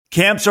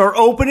Camps are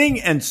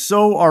opening, and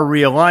so are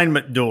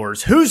realignment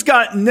doors. Who's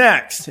got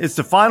next? It's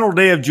the final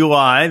day of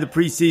July. The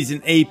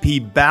preseason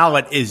AP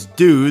ballot is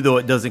due, though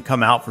it doesn't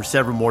come out for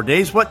several more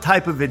days. What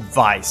type of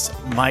advice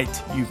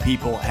might you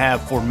people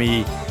have for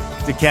me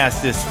to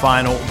cast this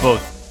final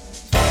vote?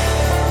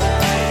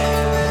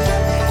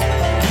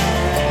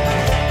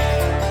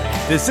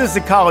 This is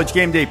the College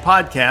Game Day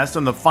podcast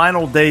on the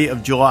final day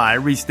of July.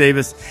 Reese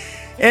Davis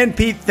and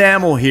Pete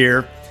Thamel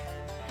here.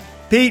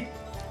 Pete,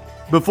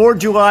 before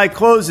July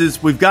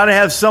closes, we've got to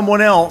have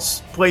someone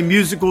else play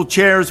musical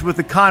chairs with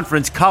the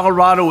conference.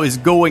 Colorado is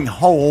going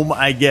home,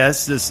 I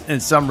guess,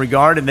 in some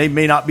regard, and they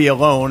may not be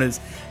alone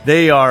as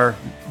they are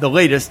the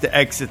latest to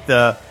exit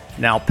the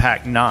now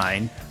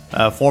Pac-9,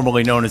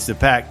 formerly known as the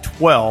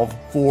Pac-12,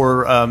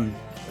 for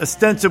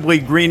ostensibly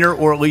greener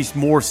or at least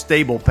more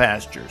stable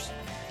pastures.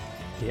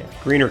 Yeah,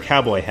 greener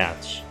cowboy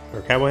hats.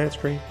 Are cowboy hats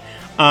green?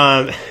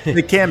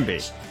 They can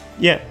be.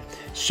 Yeah.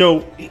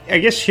 So I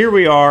guess here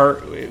we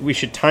are. We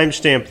should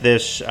timestamp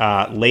this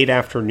late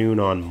afternoon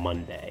on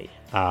Monday.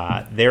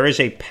 There is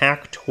a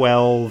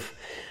Pac-12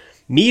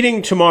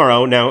 meeting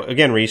tomorrow. Now,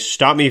 again, Reese,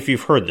 stop me if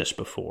you've heard this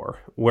before,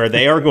 where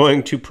they are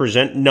going to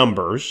present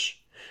numbers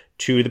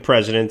to the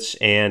presidents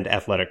and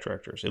athletic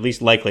directors, at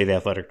least likely the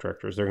athletic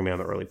directors. They're going to be on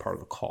the early part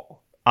of the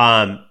call.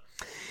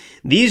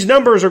 These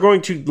numbers are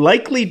going to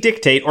likely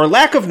dictate, or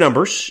lack of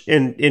numbers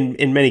in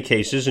many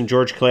cases, and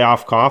George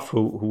Kleofkoff,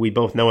 who we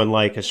both know and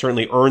like, has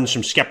certainly earned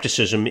some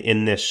skepticism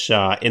in this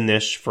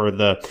for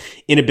the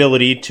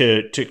inability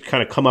to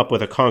kind of come up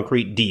with a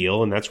concrete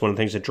deal, and that's one of the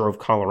things that drove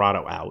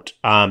Colorado out.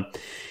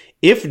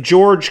 If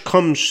George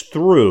comes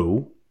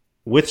through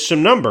with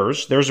some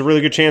numbers, there's a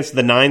really good chance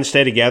the 9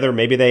 stay together.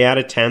 Maybe they add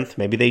a 10th,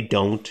 maybe they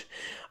don't.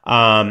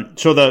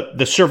 So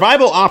the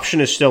survival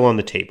option is still on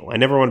the table. I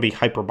never want to be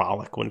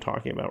hyperbolic when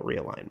talking about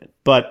realignment,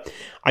 but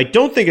I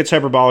don't think it's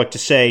hyperbolic to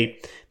say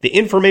the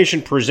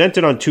information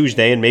presented on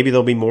Tuesday, and maybe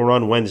there'll be more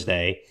on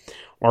Wednesday,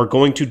 are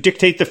going to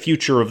dictate the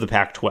future of the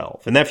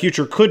Pac-12. And that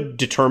future could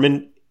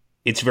determine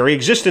its very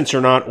existence or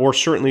not, or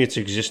certainly its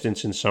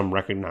existence in some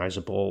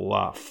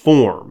recognizable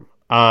form.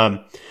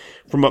 From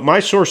what my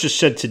sources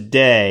said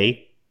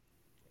today,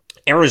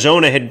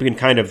 Arizona had been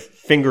kind of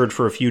fingered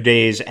for a few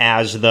days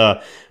as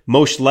the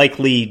most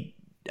likely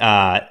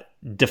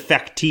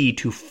defectee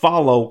to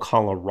follow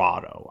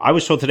Colorado. I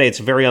was told today it's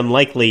very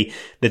unlikely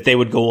that they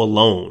would go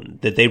alone,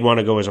 that they'd want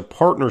to go as a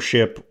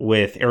partnership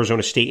with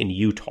Arizona State and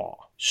Utah.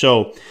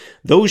 So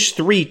those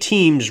 3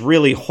 teams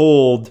really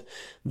hold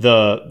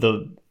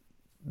the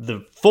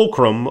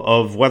fulcrum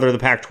of whether the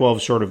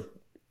Pac-12 sort of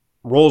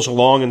rolls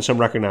along in some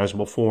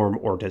recognizable form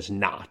or does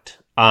not.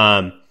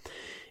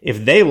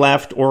 If they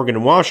left, Oregon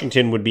and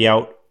Washington would be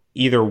out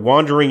either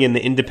wandering in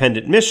the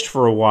independent mist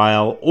for a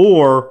while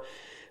or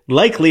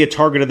likely a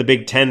target of the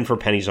Big Ten for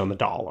pennies on the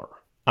dollar,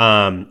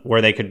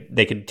 where they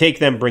could take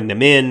them, bring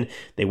them in.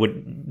 They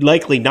would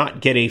likely not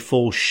get a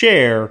full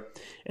share,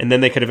 and then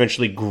they could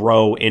eventually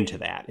grow into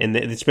that. And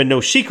it's been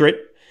no secret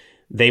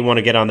they want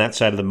to get on that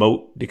side of the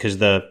moat because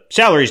the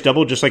salaries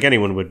double, just like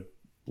anyone would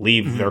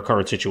leave their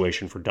current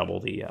situation for double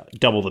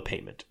the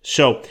payment.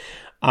 So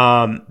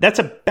that's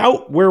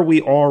about where we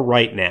are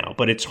right now,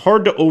 but it's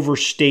hard to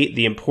overstate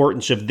the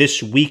importance of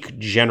this week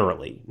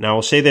generally. Now,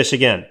 I'll say this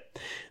again.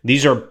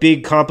 These are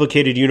big,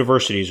 complicated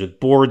universities with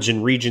boards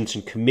and regents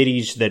and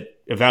committees that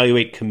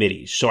evaluate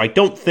committees. So I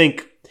don't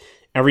think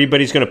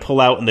everybody's going to pull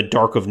out in the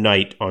dark of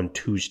night on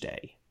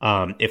Tuesday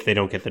if they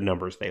don't get the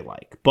numbers they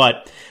like.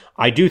 But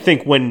I do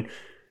think when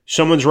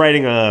someone's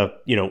writing a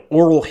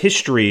oral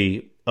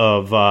history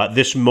of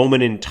this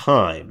moment in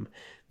time,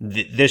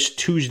 this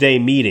Tuesday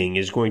meeting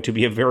is going to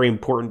be a very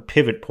important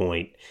pivot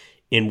point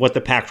in what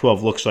the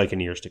Pac-12 looks like in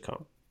years to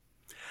come.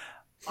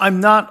 I'm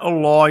not a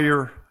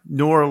lawyer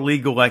nor a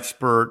legal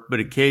expert,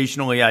 but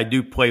occasionally I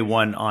do play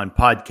one on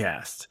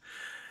podcasts.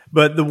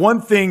 But the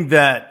one thing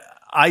that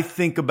I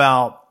think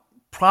about,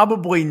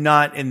 probably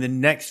not in the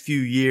next few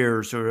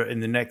years or in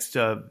the next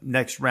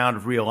round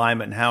of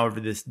realignment and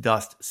however this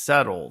dust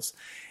settles,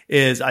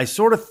 is I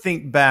sort of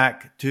think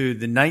back to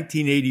the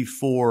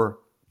 1984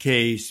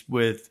 case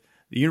with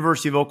the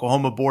University of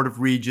Oklahoma Board of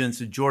Regents,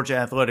 the Georgia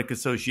Athletic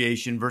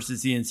Association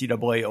versus the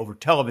NCAA over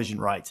television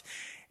rights.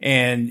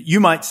 And you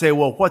might say,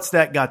 well, what's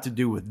that got to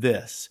do with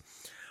this?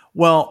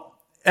 Well,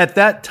 at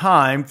that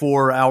time,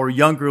 for our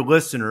younger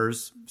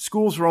listeners,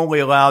 schools were only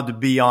allowed to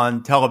be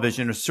on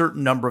television a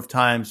certain number of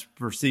times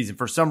per season.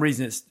 For some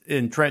reason, it's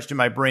entrenched in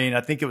my brain.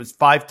 I think it was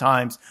 5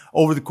 times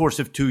over the course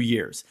of 2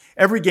 years.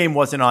 Every game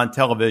wasn't on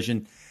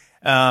television.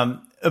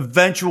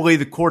 Eventually,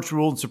 the courts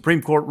ruled,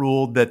 Supreme Court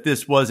ruled that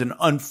this was an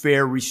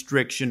unfair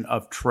restriction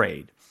of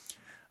trade.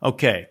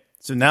 Okay,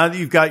 so now that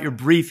you've got your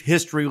brief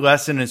history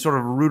lesson and sort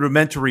of a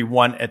rudimentary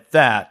one at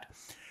that,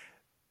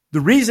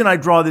 the reason I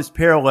draw this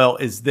parallel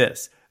is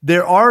this.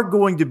 There are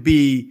going to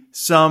be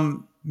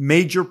some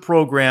major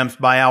programs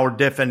by our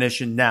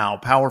definition now,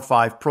 Power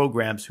 5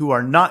 programs, who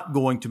are not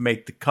going to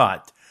make the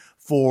cut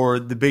for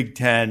the Big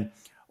Ten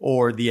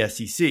or the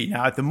SEC.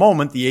 Now, at the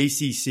moment, the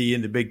ACC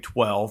and the Big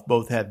 12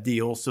 both have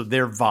deals, so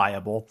they're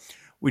viable.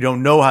 We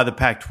don't know how the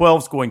Pac-12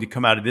 is going to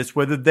come out of this,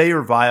 whether they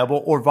are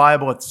viable or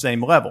viable at the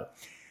same level.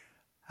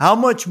 How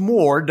much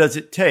more does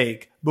it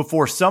take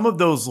before some of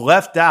those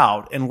left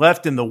out and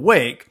left in the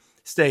wake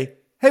say,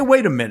 hey,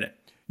 wait a minute.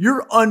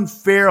 You're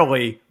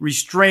unfairly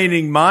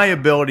restraining my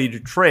ability to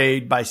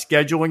trade by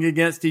scheduling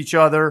against each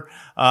other,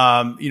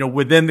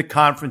 within the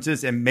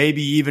conferences and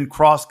maybe even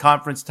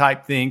cross-conference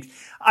type things.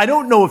 I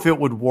don't know if it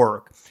would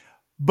work,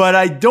 but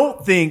I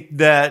don't think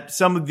that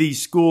some of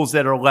these schools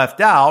that are left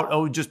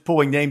out, just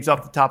pulling names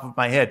off the top of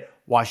my head,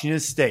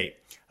 Washington State,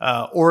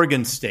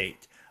 Oregon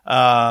State,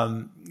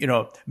 I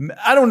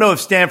don't know if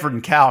Stanford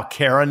and Cal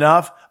care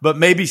enough, but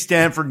maybe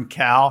Stanford and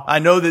Cal. I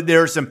know that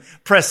there's some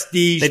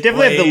prestige. They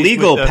definitely have the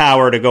legal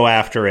power to go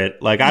after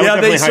it. Like I would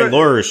definitely hire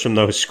lawyers from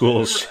those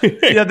schools.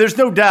 Yeah, there's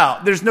no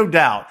doubt. There's no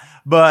doubt.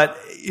 But,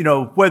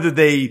 whether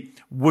they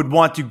would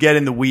want to get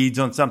in the weeds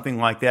on something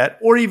like that,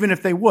 or even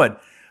if they would.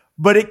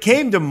 But it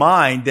came to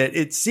mind that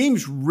it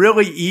seems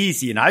really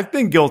easy, and I've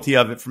been guilty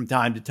of it from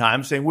time to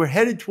time, saying we're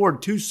headed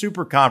toward two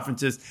super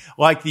conferences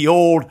like the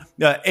old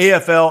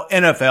AFL,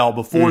 NFL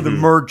before the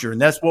merger, and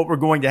that's what we're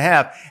going to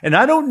have. And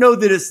I don't know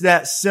that it's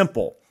that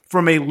simple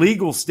from a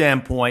legal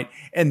standpoint,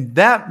 and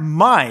that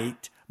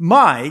might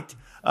make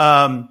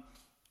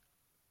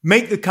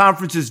the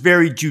conferences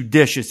very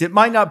judicious. It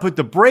might not put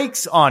the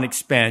brakes on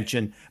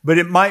expansion, but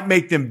it might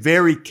make them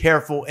very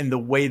careful in the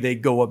way they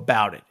go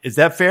about it. Is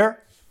that fair?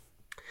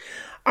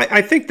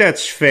 I think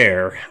that's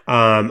fair.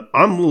 I'm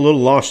a little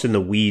lost in the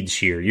weeds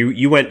here.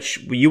 You went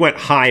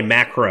high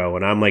macro,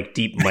 and I'm like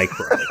deep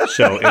micro.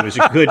 So it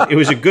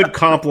was a good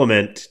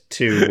compliment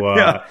to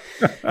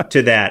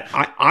that.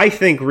 I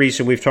think, Reese,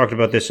 and we've talked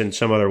about this in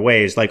some other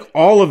ways. Like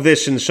all of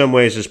this, in some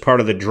ways, is part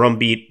of the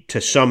drumbeat to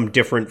some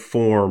different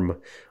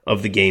form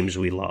of the games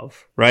we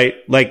love, right?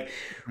 Like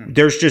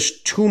there's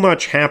just too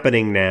much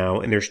happening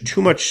now, and there's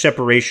too much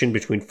separation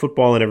between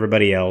football and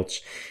everybody else.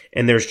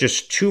 And there's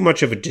just too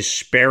much of a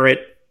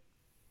disparate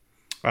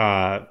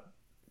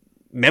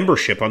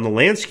membership on the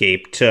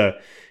landscape to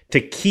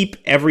keep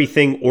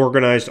everything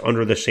organized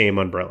under the same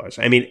umbrellas.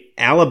 I mean,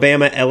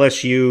 Alabama,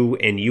 LSU,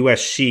 and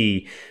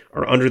USC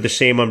are under the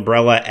same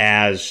umbrella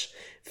as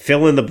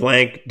fill in the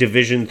blank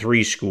Division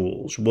III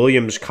schools,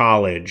 Williams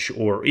College,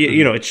 or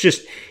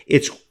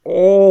it's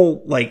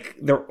all like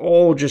they're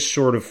all just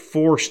sort of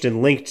forced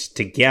and linked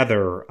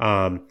together.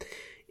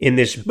 In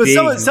this, but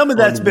some of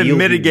that's been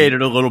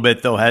mitigated a little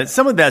bit, though.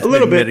 Some of that's a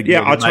little bit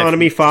mitigated. Yeah,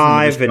 Autonomy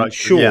 5, and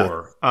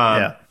sure.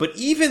 But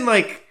even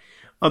like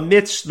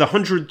amidst the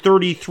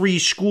 133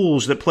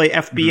 schools that play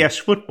FBS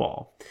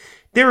football,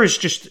 there is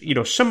just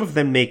some of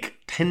them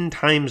make 10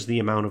 times the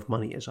amount of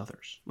money as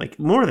others, like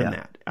more than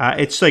that.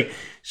 It's like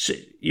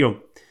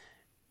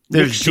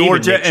there's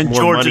Georgia and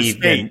Georgia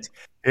State.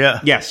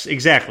 Yes,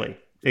 exactly.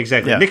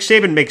 Yeah. Nick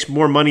Saban makes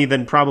more money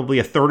than probably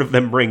a third of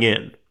them bring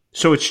in.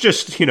 So it's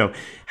just,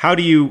 how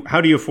do you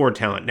afford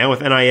talent? Now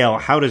with NIL,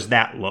 how does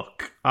that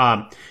look?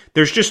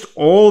 There's just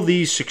all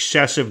these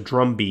successive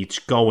drum beats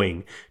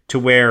going to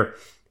where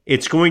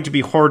it's going to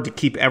be hard to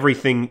keep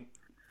everything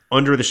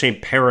under the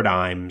same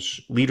paradigms,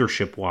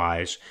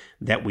 leadership-wise,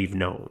 that we've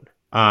known.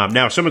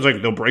 Now, someone's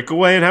like, they'll break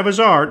away and have a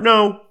czar.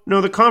 No,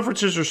 the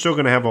conferences are still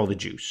going to have all the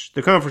juice.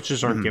 The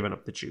conferences aren't giving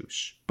up the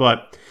juice.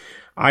 But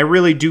I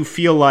really do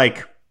feel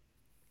like,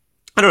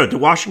 I don't know, do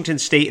Washington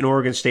State and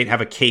Oregon State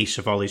have a case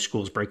if all these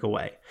schools break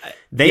away?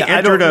 They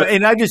entered a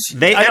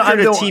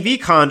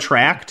TV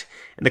contract,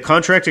 and the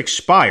contract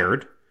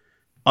expired.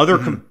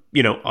 Other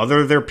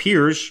their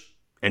peers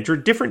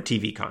entered different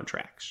TV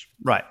contracts.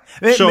 Right.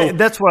 So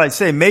that's what I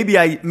say. Maybe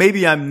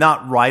I'm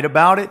not right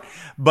about it,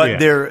 but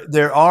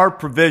there are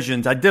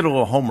provisions. I did a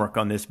little homework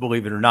on this,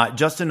 believe it or not,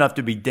 just enough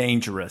to be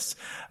dangerous.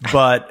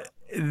 But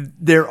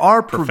there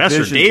are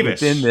provisions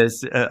within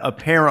this,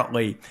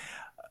 apparently,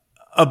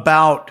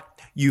 about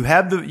you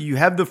have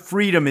the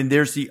freedom, and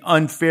there's the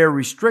unfair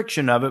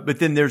restriction of it, but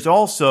then there's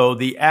also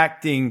the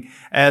acting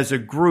as a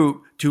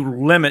group to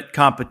limit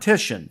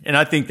competition. And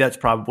I think that's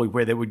probably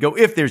where they would go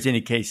if there's any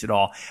case at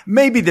all.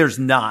 Maybe there's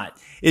not.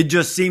 It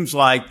just seems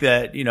like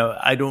that,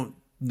 I don't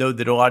know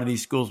that a lot of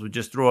these schools would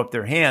just throw up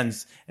their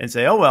hands and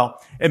say, oh,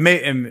 well,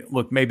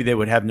 maybe they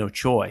would have no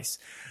choice.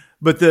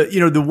 But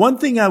the one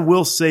thing I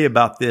will say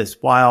about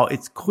this, while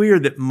it's clear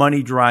that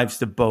money drives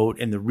the boat,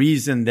 and the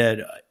reason that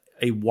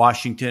a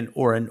Washington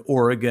or an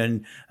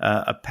Oregon,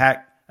 a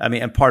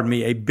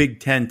Big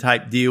Ten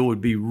type deal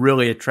would be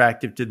really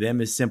attractive to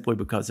them is simply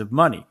because of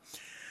money.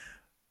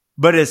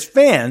 But as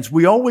fans,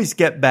 we always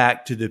get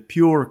back to the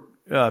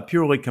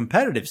purely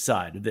competitive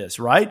side of this,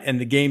 right? And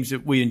the games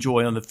that we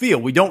enjoy on the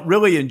field. We don't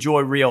really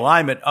enjoy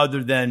realignment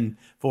other than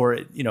for,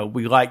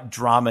 we like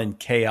drama and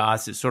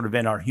chaos. It's sort of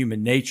in our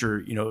human nature,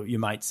 you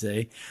might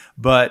say.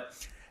 But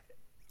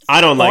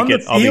I don't like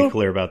it. I'll be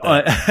clear about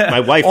that. My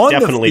wife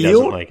definitely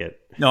doesn't like it.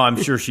 No,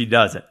 I'm sure she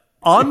doesn't.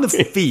 On the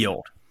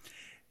field,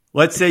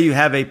 let's say you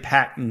have a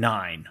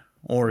Pac-9,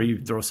 or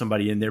you throw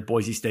somebody in there,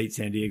 Boise State,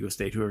 San Diego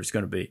State, whoever it's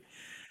going to be,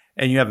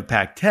 and you have a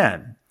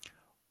Pac-10.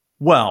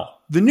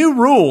 Well, the new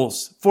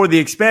rules for the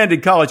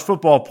expanded college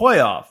football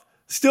playoff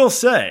still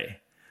say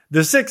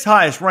the 6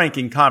 highest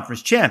ranking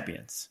conference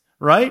champions,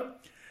 right?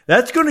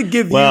 That's going to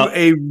give you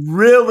a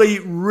really,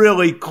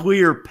 really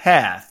clear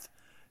path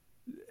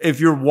if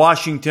you're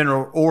Washington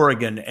or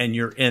Oregon and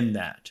you're in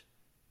that.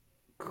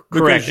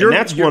 Correct. And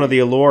that's one of the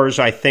allures,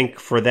 I think,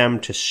 for them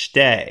to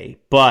stay.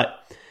 But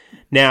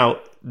now,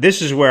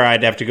 this is where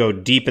I'd have to go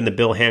deep in the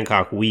Bill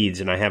Hancock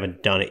weeds, and I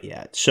haven't done it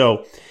yet.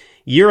 So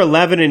year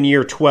 11 and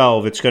year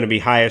 12, it's going to be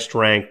highest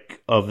rank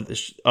of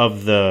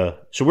the.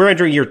 So we're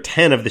entering year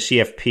 10 of the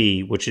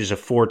CFP, which is a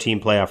 4-team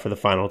playoff for the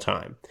final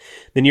time.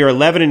 Then year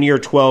 11 and year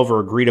 12 are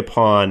agreed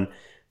upon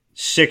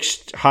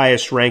 6th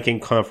highest ranking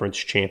conference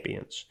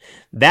champions.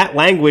 That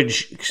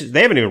language,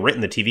 they haven't even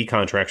written the TV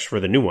contracts for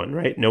the new one,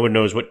 right? No one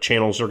knows what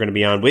channels are going to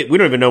be on. We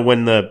don't even know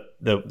when the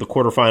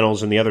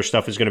quarterfinals and the other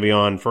stuff is going to be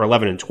on for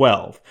 11 and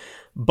 12.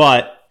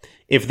 But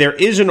if there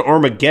is an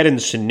Armageddon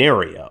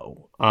scenario,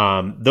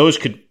 those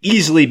could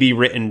easily be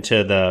written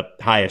to the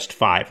highest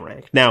 5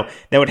 rank. Now,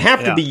 that would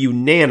have to be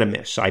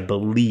unanimous, I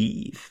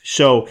believe.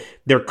 So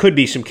there could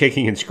be some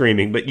kicking and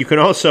screaming, but you can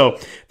also,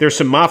 there's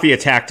some mafia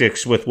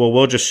tactics with, well,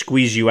 we'll just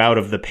squeeze you out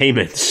of the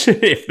payments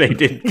if they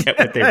didn't get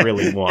what they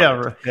really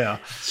want. Yeah.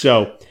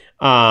 So,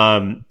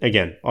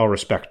 again, all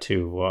respect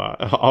to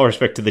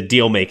the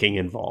deal making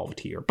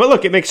involved here. But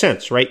look, it makes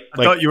sense, right?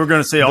 I thought you were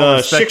going to say all the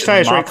respect 6th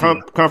highest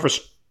ranked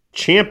conference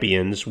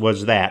champions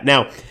was that.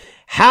 Now,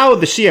 how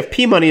the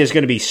CFP money is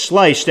going to be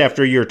sliced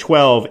after year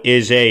 12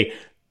 is a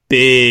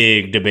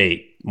big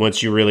debate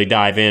once you really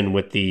dive in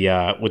with the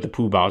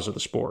poobahs of the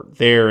sport.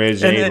 There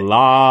is a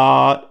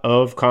lot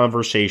of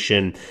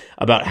conversation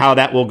about how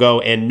that will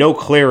go and no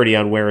clarity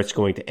on where it's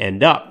going to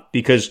end up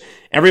because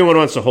everyone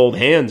wants to hold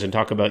hands and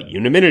talk about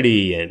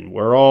unanimity and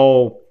we're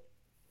all,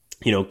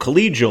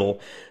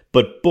 collegial.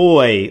 But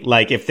boy,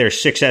 like if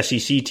there's 6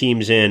 SEC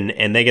teams in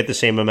and they get the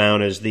same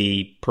amount as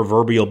the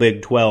proverbial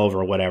Big 12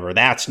 or whatever,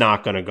 that's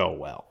not going to go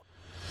well.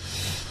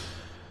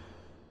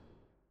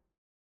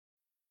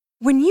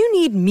 When you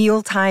need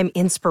mealtime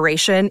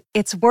inspiration,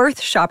 it's worth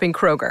shopping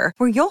Kroger,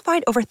 where you'll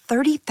find over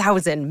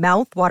 30,000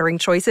 mouth-watering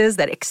choices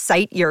that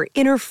excite your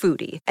inner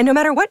foodie. And no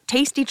matter what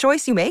tasty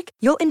choice you make,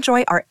 you'll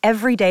enjoy our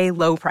everyday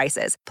low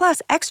prices,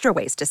 plus extra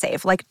ways to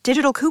save, like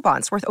digital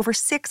coupons worth over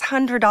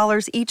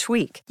 $600 each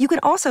week. You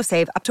can also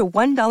save up to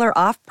 $1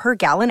 off per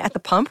gallon at the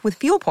pump with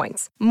fuel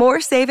points.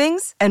 More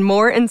savings and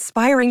more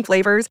inspiring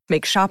flavors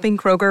make shopping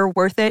Kroger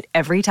worth it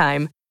every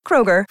time.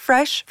 Kroger,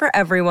 fresh for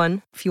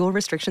everyone. Fuel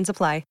restrictions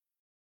apply.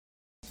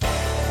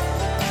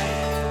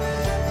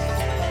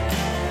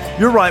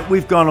 You're right.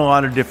 We've gone a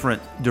lot of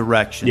different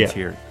directions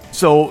here.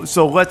 So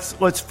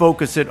let's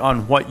focus it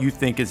on what you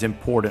think is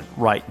important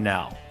right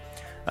now.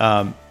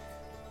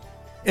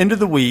 End of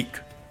the week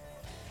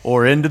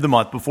or end of the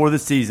month before the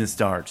season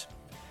starts,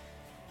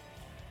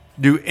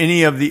 do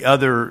any of the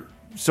other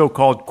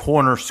so-called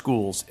corner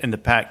schools in the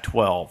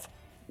Pac-12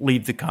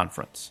 leave the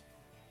conference?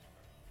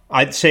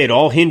 I'd say it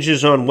all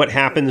hinges on what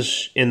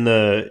happens in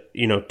the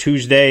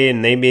Tuesday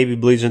and they maybe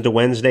bleeds into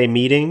Wednesday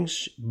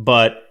meetings.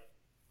 But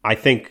I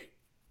think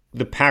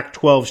the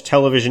Pac-12's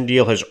television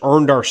deal has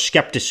earned our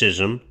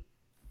skepticism,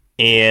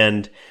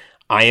 and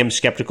I am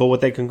skeptical what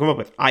they can come up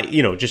with.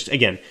 Just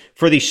again,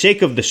 for the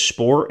sake of the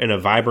sport and a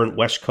vibrant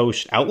West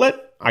Coast outlet,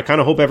 I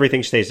kind of hope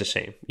everything stays the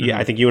same. Mm-hmm. Yeah,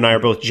 I think you and I are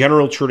both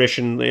general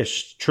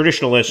traditionalists.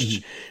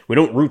 Mm-hmm. We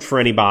don't root for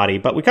anybody,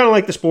 but we kind of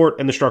like the sport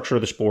and the structure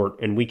of the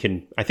sport, and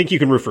I think you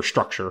can root for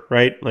structure,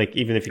 right? Like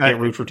even if you can't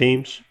root for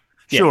teams.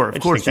 Sure, of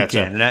course you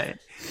can.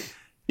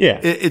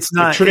 It's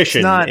not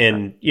tradition,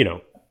 and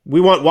we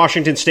want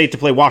Washington State to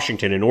play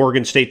Washington and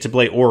Oregon State to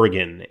play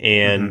Oregon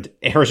and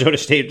Arizona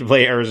State to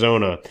play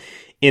Arizona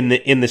in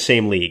the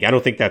same league. I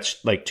don't think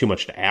that's like too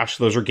much to ask.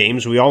 Those are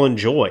games we all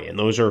enjoy, and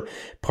those are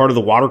part of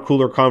the water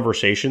cooler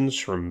conversations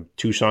from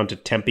Tucson to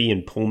Tempe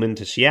and Pullman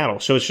to Seattle.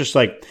 So it's just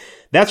like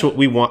that's what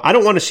we want. I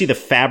don't want to see the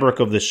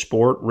fabric of the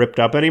sport ripped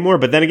up anymore.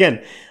 But then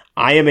again,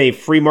 I am a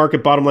free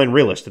market bottom line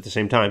realist at the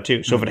same time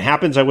too. So if it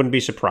happens, I wouldn't be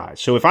surprised.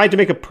 So if I had to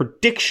make a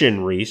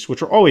prediction, Reese,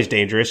 which are always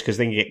dangerous because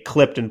they can get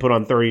clipped and put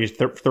on 30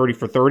 for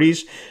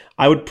 30s,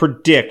 I would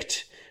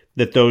predict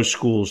that those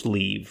schools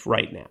leave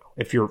right now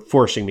if you're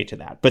forcing me to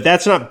that. But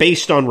that's not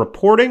based on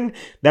reporting.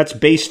 That's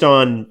based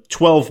on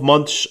 12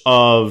 months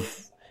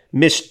of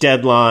missed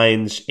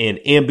deadlines and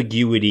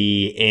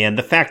ambiguity and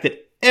the fact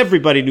that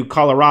everybody knew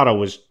Colorado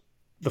was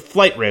the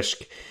flight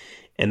risk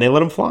and they let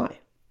them fly.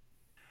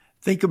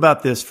 Think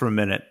about this for a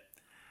minute.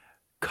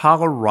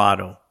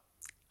 Colorado,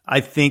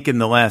 I think in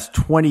the last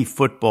 20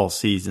 football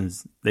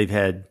seasons, they've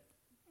had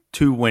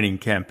 2 winning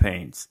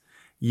campaigns.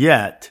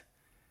 Yet,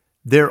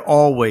 they're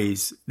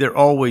always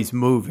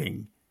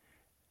moving.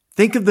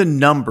 Think of the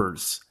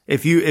numbers.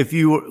 If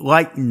you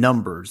like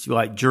numbers, you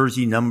like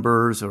jersey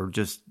numbers, or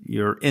just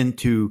you're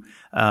into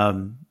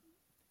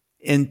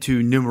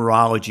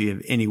numerology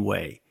of any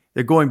way,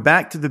 they're going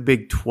back to the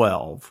Big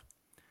 12,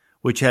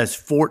 which has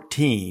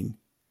 14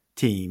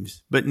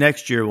 teams, but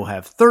next year we'll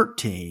have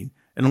 13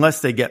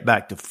 unless they get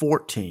back to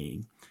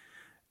 14.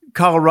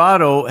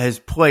 Colorado has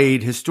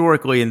played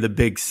historically in the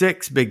Big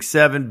 6, Big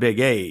 7, Big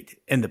 8,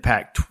 in the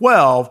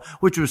Pac-12,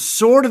 which was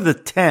sort of the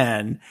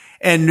 10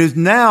 and is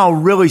now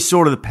really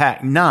sort of the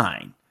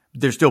Pac-9.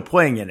 They're still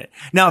playing in it.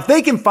 Now, if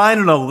they can find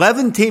an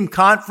 11-team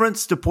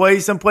conference to play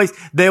someplace,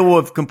 they will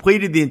have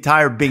completed the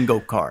entire bingo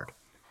card.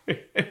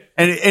 And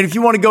if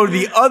you want to go to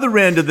the other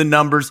end of the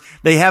numbers,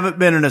 they haven't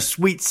been in a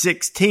Sweet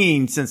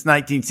 16 since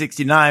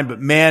 1969, but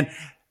man,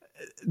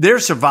 they're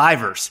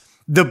survivors.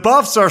 The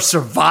Buffs are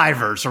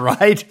survivors,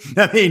 right?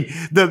 I mean,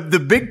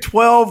 the Big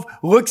 12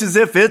 looks as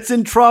if it's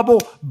in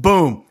trouble.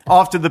 Boom,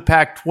 off to the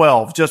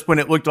Pac-12, just when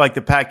it looked like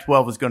the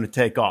Pac-12 was going to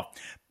take off.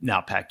 Now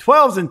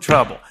Pac-12's in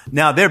trouble.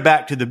 Now they're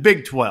back to the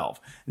Big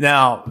 12.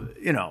 Now,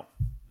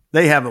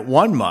 they haven't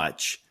won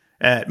much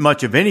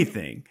of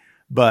anything,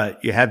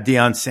 but you have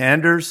Deion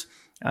Sanders.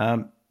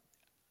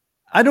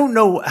 I don't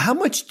know, how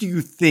much do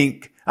you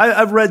think,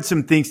 I've read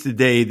some things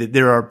today that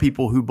there are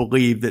people who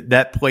believe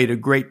that played a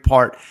great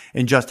part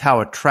in just how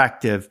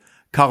attractive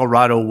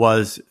Colorado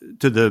was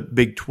to the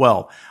Big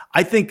 12.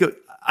 I think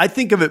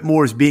of it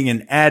more as being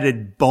an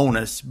added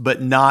bonus,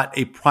 but not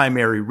a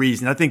primary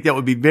reason. I think that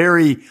would be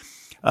very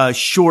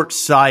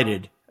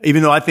short-sighted,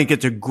 even though I think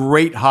it's a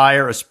great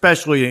hire,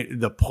 especially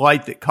the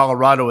plight that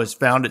Colorado has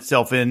found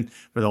itself in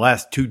for the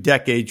last 2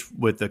 decades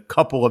with a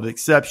couple of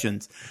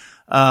exceptions.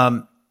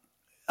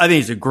 I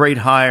think it's a great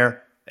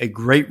hire, a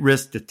great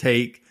risk to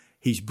take.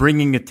 He's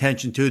bringing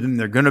attention to them.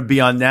 They're going to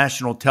be on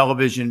national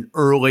television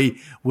early,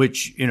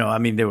 which,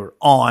 they were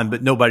on,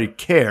 but nobody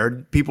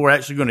cared. People are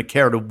actually going to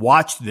care to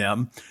watch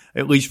them,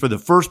 at least for the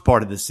first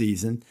part of the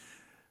season.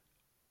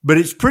 But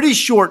it's pretty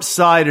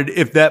short-sighted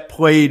if that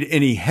played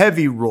any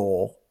heavy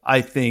role, I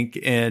think,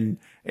 in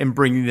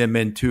bringing them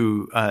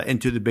into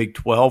the Big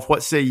 12.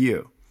 What say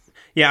you?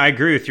 Yeah, I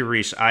agree with you,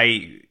 Reese.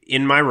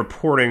 In my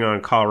reporting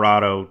on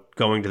Colorado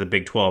going to the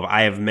Big 12,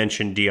 I have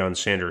mentioned Deion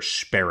Sanders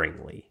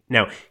sparingly.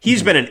 Now,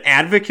 he's been an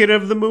advocate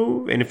of the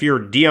move, and if you're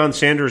Deion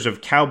Sanders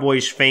of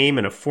Cowboys fame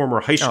and a former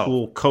high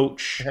school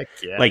coach,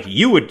 yeah,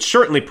 you would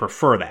certainly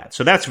prefer that.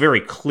 So that's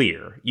very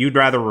clear. You'd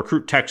rather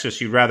recruit Texas,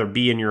 you'd rather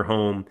be in your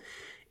home,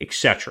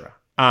 etc.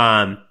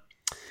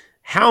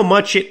 How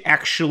much it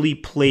actually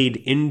played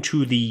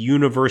into the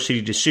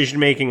university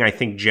decision-making, I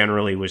think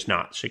generally was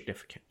not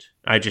significant.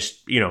 I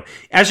just,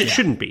 as it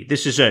shouldn't be.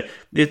 This is a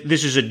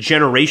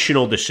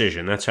generational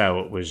decision. That's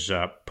how it was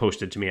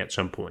posted to me at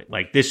some point.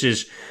 This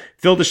is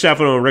Phil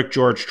DeStefano and Rick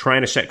George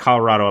trying to set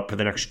Colorado up for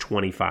the next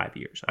 25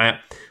 years. I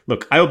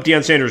hope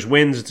Deion Sanders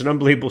wins. It's an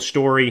unbelievable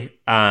story.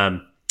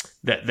 The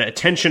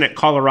attention at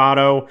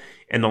Colorado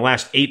in the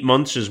last 8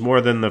 months is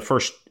more than the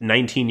first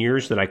 19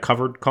 years that I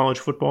covered college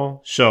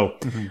football. So,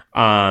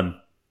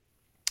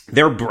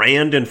 their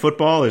brand in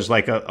football is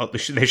they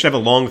should have a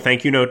long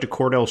thank you note to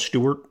Cordell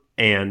Stewart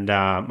and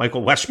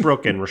Michael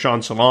Westbrook and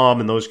Rashawn Salam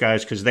and those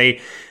guys, because they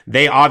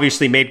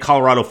obviously made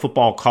Colorado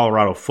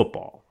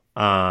football.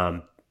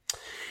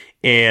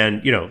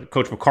 And,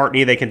 Coach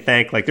McCartney, they can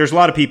thank. There's a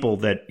lot of people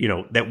that,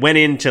 that went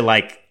into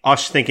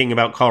us thinking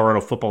about Colorado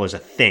football as a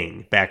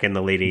thing back in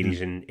the late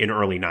 80s and in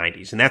early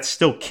 90s. And that's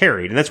still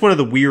carried. And that's one of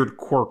the weird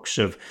quirks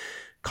of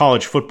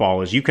college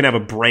football is you can have a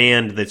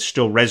brand that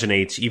still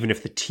resonates even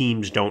if the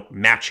teams don't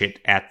match it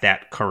at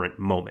that current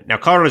moment. Now,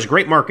 Colorado is a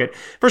great market.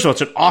 First of all,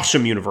 it's an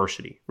awesome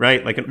university,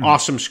 right? An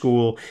awesome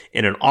school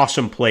in an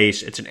awesome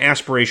place. It's an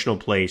aspirational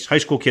place. High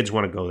school kids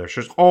want to go there.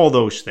 So there's all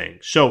those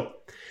things. So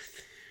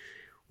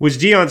was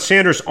Deion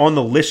Sanders on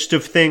the list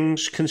of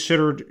things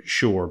considered?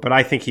 Sure, but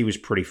I think he was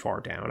pretty far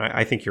down.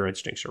 I think your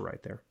instincts are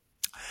right there.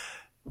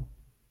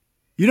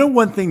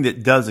 One thing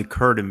that does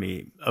occur to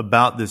me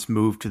about this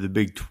move to the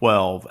Big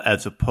 12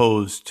 as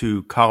opposed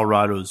to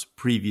Colorado's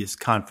previous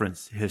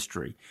conference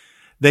history,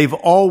 they've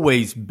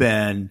always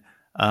been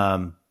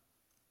a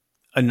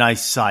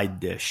nice side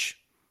dish.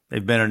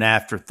 They've been an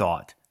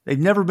afterthought. They've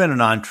never been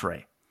an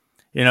entree.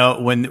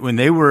 When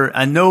they were,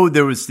 I know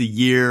there was the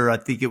year, I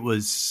think it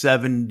was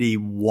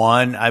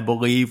 71, I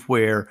believe,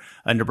 where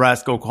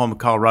Nebraska, Oklahoma,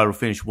 Colorado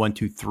finished 1,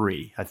 2,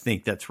 3. I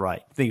think that's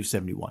right. I think it was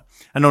 71.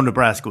 I know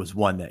Nebraska was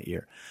 1 that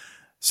year.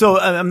 So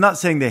I'm not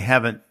saying they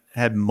haven't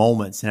had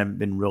moments and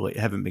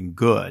haven't been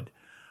good,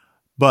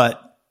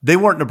 but they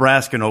weren't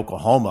Nebraska and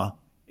Oklahoma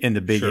in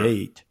the Big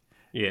 8.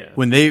 Yeah.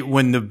 When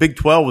the Big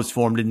 12 was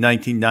formed in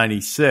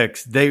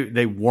 1996,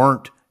 they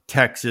weren't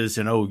Texas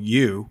and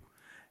OU.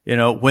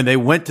 When they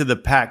went to the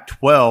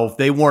Pac-12,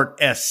 they weren't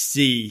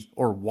SC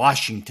or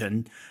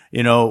Washington,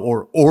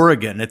 or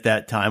Oregon at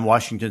that time.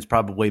 Washington's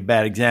probably a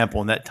bad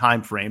example in that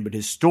time frame, but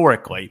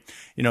historically,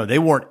 they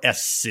weren't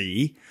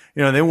SC.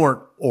 They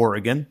weren't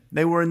Oregon.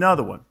 They were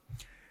another one.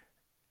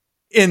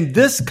 In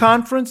this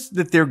conference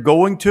that they're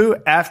going to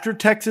after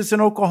Texas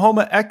and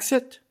Oklahoma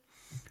exit,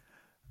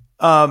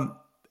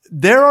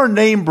 there are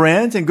name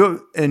brands and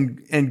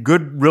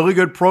good, really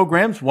good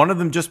programs. One of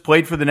them just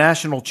played for the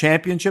national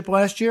championship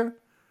last year.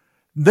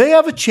 They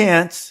have a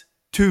chance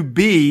to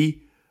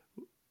be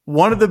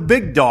one of the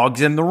big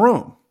dogs in the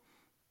room.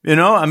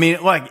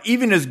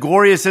 Even as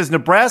glorious as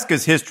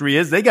Nebraska's history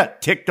is, they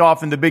got ticked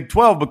off in the Big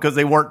 12 because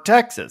they weren't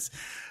Texas.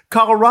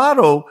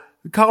 Colorado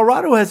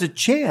Colorado has a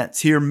chance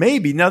here,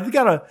 maybe. Now, they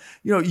got to,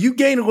 you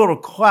gain a little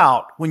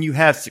clout when you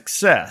have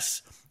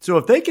success. So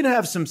if they can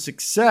have some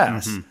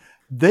success,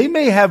 they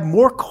may have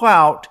more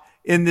clout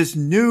in this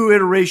new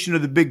iteration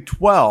of the Big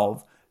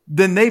 12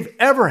 than they've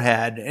ever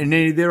had in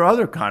any of their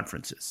other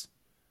conferences.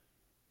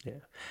 Yeah.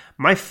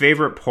 My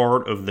favorite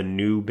part of the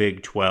new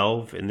Big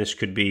 12, and this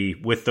could be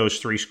with those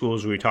three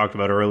schools we talked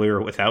about earlier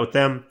or without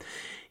them,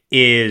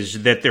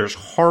 is that there's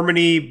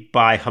harmony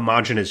by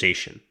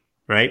homogenization,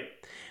 right?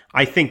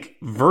 I think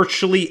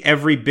virtually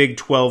every Big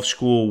 12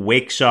 school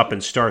wakes up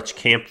and starts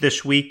camp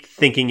this week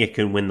thinking it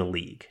can win the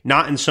league.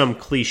 Not in some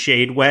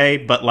cliched way,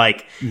 but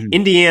like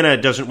Indiana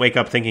doesn't wake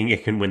up thinking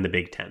it can win the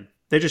Big 10.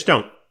 They just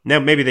don't. Now,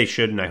 maybe they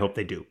should, and I hope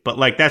they do. But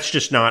like that's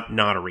just not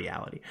a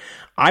reality.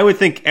 I would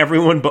think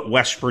everyone but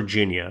West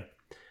Virginia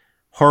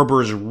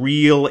harbors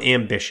real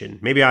ambition.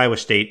 Maybe Iowa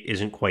State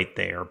isn't quite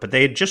there, but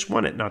they had just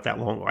won it not that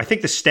long ago. I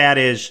think the stat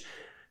is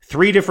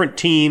 3 different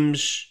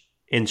teams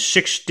in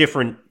 6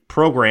 different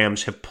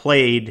programs have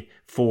played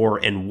for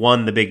and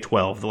won the Big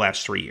 12 the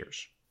last 3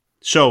 years.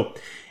 So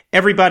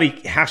everybody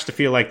has to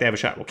feel like they have a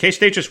shot. Well,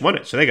 K-State just won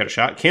it, so they got a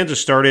shot.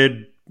 Kansas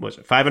started, was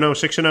it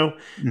 5-0,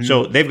 6-0?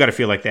 So they've got to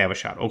feel like they have a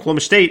shot.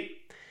 Oklahoma State,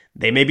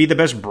 they may be the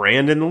best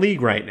brand in the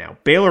league right now.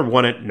 Baylor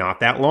won it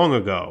not that long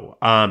ago.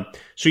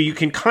 So you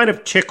can kind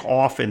of tick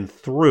off and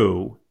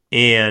through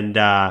and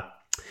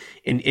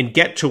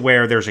get to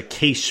where there's a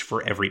case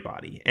for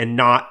everybody and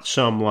not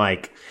some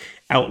like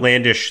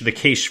outlandish, the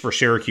case for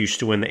Syracuse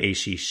to win the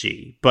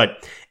ACC.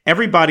 But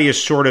everybody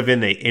is sort of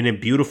in a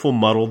beautiful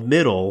muddled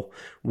middle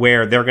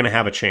where they're going to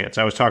have a chance.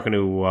 I was talking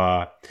to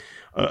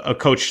a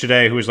coach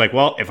today who was like,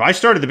 well, if I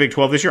started the Big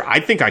 12 this year, I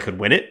think I could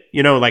win it.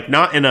 Like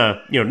not in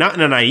a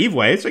naive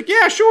way. It's like,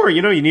 yeah, sure.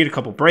 You need a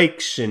couple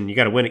breaks and you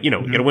got to win it. You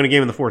got to win a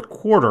game in the fourth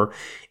quarter.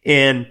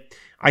 And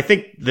I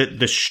think that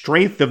the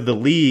strength of the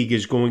league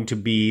is going to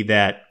be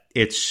that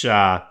it's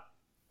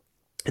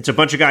a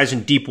bunch of guys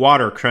in deep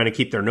water trying to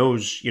keep their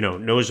nose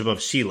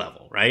above sea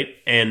level, right?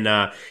 And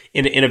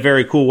in a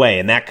very cool way.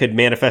 And that could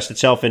manifest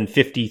itself in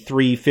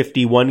 53,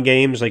 51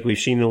 games like we've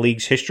seen in the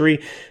league's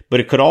history. But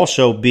it could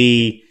also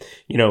be,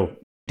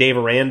 Dave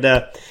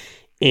Aranda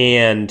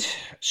and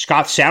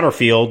Scott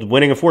Satterfield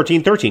winning a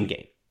 14-13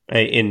 game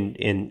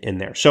in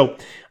there. So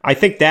I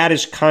think that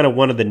is kind of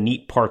one of the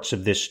neat parts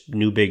of this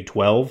new Big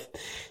 12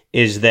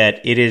 is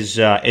that it's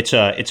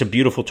a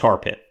beautiful tar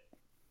pit.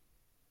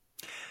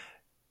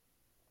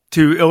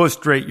 To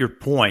illustrate your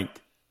point,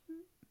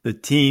 the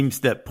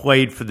teams that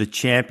played for the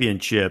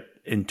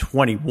championship in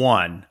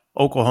 21,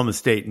 Oklahoma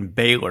State and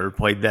Baylor,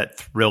 played that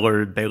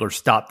thriller. Baylor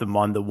stopped them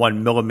on the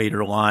 1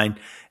 millimeter line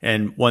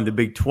and won the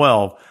Big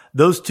 12.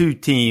 Those two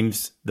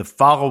teams, the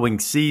following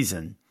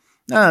season,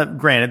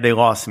 granted they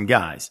lost some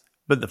guys,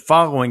 but the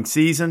following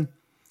season,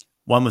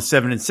 one was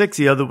 7-6,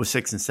 the other was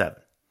 6-7.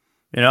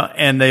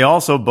 And they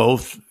also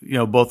both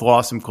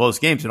lost some close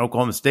games. And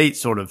Oklahoma State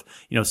sort of,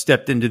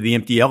 stepped into the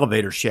empty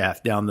elevator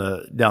shaft down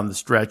the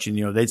stretch.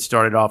 And, they'd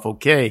started off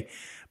okay.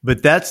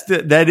 But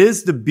that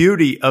is the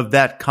beauty of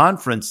that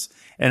conference.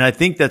 And I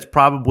think that's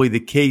probably the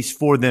case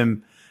for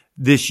them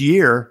this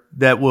year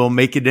that will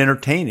make it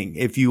entertaining.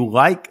 If you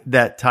like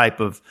that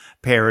type of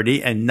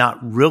parity and not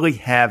really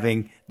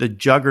having the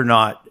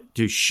juggernaut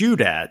to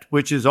shoot at,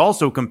 which is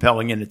also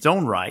compelling in its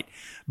own right,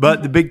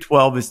 but the Big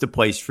 12 is the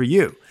place for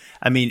you.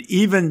 I mean,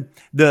 even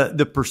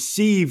the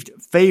perceived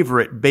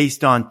favorite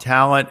based on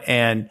talent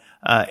and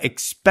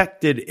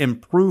expected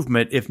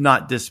improvement, if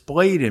not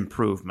displayed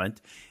improvement,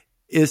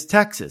 is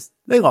Texas.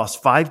 They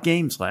lost 5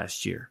 games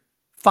last year.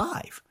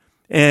 5.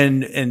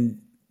 And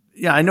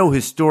yeah, I know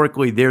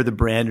historically they're the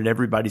brand and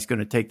everybody's going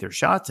to take their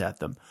shots at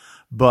them.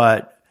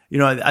 But,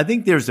 I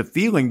think there's a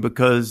feeling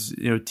because,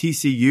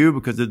 TCU,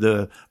 because of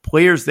the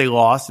players they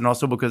lost and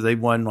also because they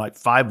won like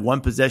 5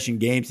 one-possession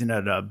games and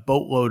had a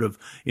boatload of,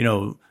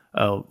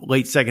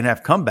 late second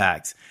half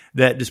comebacks,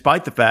 that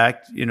despite the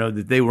fact,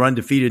 that they were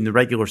undefeated in the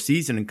regular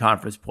season in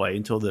conference play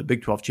until the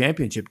Big 12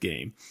 championship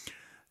game,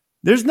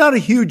 there's not a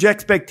huge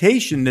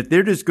expectation that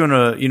they're just going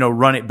to,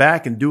 run it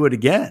back and do it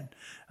again.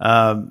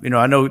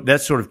 I know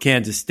that's sort of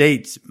Kansas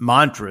State's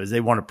mantra is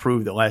they want to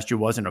prove that last year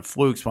wasn't a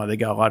fluke. That's why they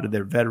got a lot of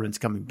their veterans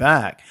coming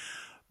back.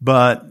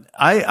 But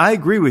I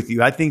agree with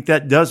you. I think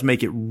that does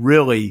make it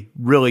really,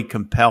 really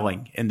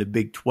compelling in the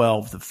Big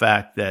 12, the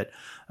fact that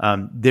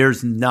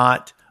there's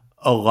not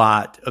a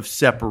lot of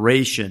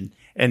separation,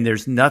 and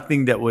there's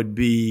nothing that would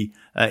be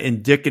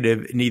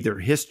indicative in either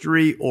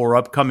history or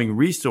upcoming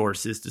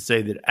resources to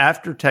say that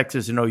after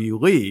Texas and OU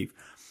leave,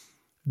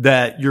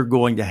 that you're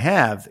going to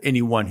have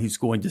anyone who's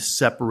going to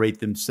separate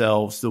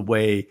themselves the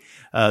way,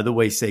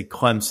 say,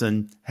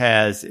 Clemson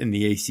has in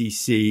the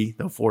ACC,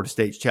 though Florida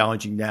State's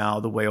challenging now,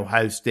 the way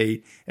Ohio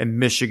State and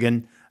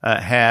Michigan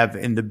have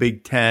in the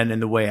Big Ten, and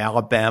the way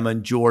Alabama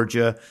and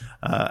Georgia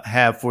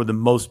have for the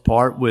most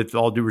part, with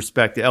all due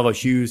respect to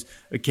LSU's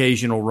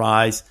occasional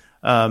rise,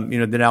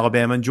 than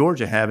Alabama and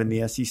Georgia have in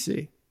the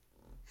SEC.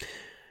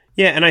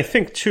 Yeah, and I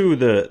think, too,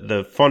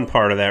 the fun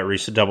part of that,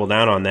 Reese, to double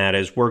down on that,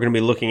 is we're going to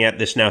be looking at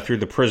this now through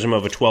the prism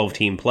of a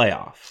 12-team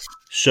playoff.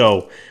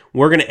 So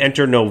we're going to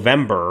enter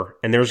November,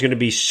 and there's going to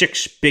be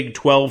 6 Big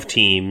 12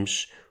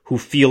 teams who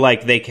feel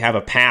like they have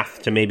a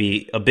path to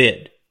maybe a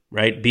bid,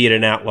 right? Be it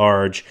an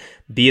at-large,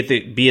 be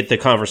it the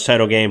conference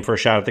title game for a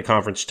shot at the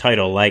conference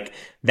title. Like,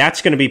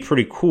 that's going to be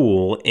pretty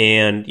cool.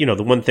 And,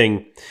 the one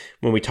thing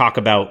when we talk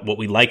about what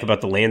we like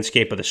about the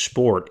landscape of the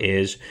sport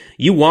is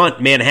you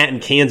want Manhattan,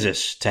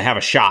 Kansas to have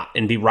a shot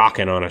and be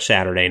rocking on a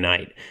Saturday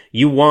night.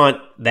 You want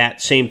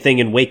that same thing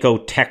in Waco,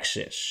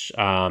 Texas.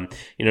 Now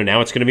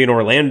it's going to be in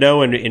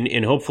Orlando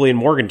and hopefully in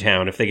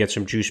Morgantown if they get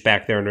some juice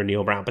back there under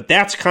Neil Brown. But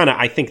that's kind of,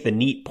 I think, the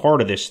neat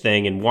part of this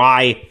thing and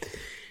why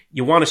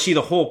you want to see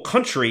the whole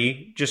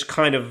country just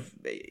kind of,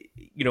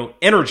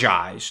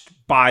 energized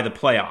by the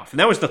playoff. And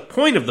that was the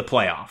point of the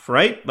playoff,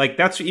 right? Like,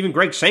 that's even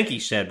Greg Sankey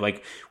said,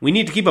 like, we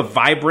need to keep a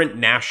vibrant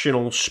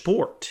national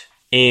sport.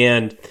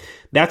 And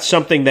that's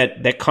something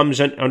that comes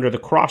under the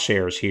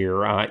crosshairs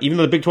here. Even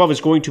though the Big 12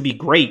 is going to be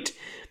great,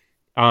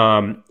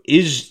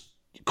 is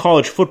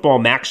college football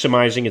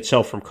maximizing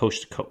itself from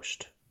coast to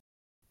coast?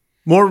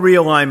 More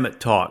realignment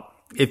talk.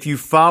 If you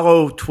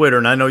follow Twitter,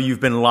 and I know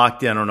you've been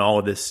locked in on all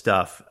of this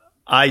stuff,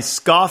 I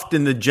scoffed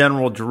in the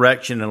general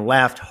direction and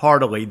laughed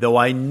heartily, though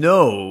I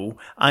know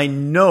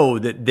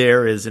that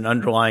there is an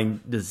underlying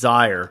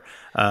desire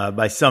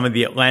by some of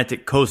the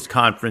Atlantic Coast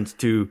Conference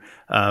to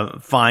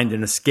find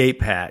an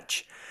escape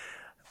hatch.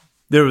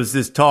 There was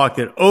this talk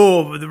that,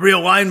 the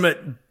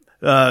realignment,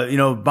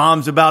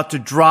 bomb's about to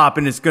drop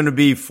and it's going to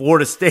be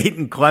Florida State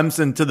and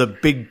Clemson to the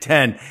Big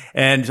Ten.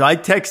 And I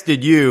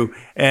texted you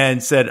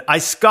and said, I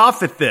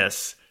scoff at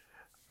this.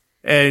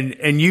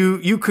 And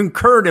you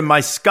concurred in my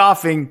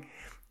scoffing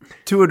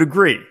to a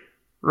degree,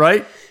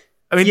 right?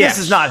 I mean, yes.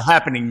 This is not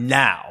happening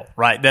now,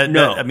 right?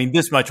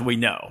 This much we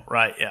know,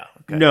 right? Yeah.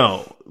 Okay.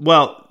 No.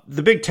 Well,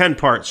 the Big Ten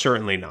part,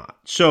 certainly not.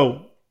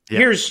 So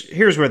here's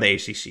where the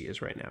ACC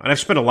is right now. And I've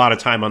spent a lot of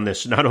time on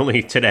this, not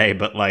only today,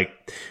 but like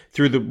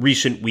through the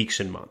recent weeks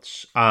and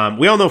months.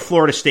 We all know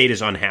Florida State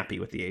is unhappy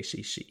with the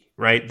ACC,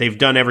 right? They've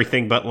done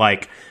everything but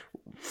like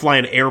fly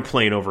an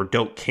airplane over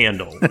Doak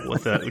Campbell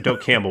with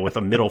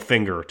a middle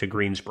finger to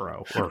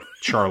Greensboro or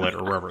Charlotte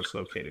or wherever it's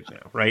located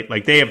now, right?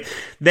 Like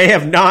they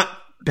have not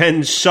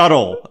been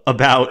subtle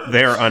about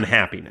their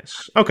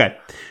unhappiness. Okay.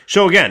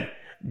 So again,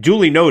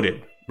 duly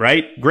noted,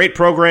 right? Great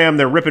program.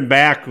 They're ripping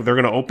back. They're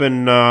going to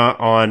open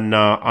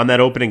on that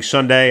opening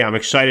Sunday. I'm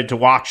excited to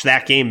watch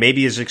that game.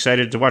 Maybe as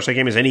excited to watch that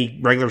game as any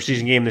regular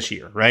season game this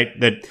year, right?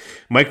 That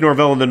Mike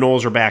Norvell and the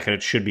Noles are back and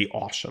it should be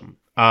awesome.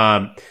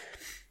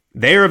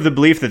 They're of the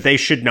belief that they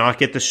should not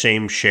get the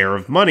same share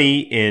of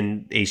money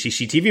in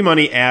ACC TV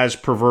money as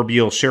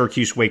proverbial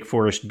Syracuse, Wake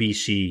Forest,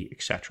 BC,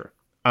 etc.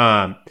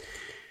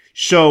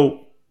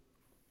 So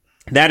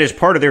that is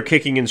part of their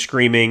kicking and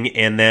screaming,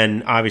 and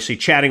then obviously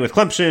chatting with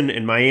Clemson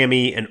and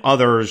Miami and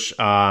others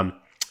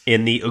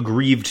in the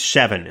aggrieved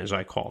 7, as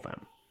I call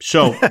them.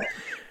 So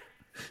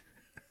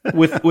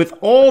with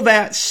all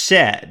that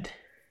said,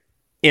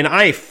 and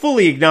I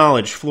fully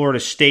acknowledge Florida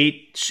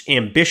State's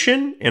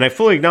ambition, and I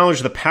fully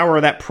acknowledge the power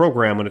of that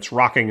program when it's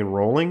rocking and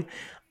rolling,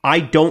 I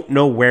don't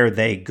know where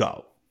they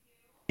go.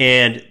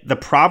 And the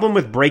problem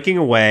with breaking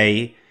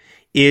away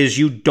is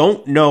you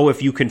don't know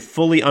if you can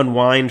fully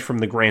unwind from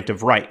the grant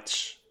of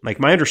rights. Like,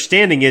 my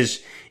understanding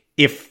is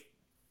if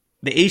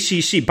the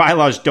ACC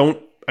bylaws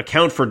don't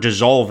account for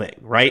dissolving,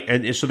 right?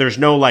 And so there's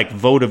no like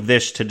vote of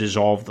this to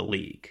dissolve the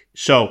league.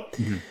 So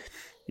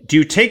do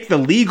you take the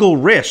legal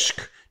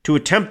risk to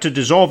attempt to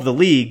dissolve the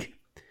league,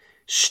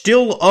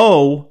 still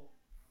owe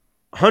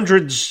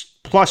hundreds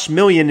plus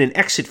million in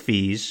exit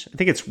fees? I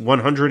think it's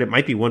 100, it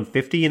might be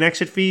 150 in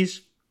exit fees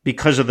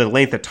because of the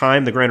length of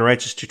time the grant of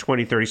rights is to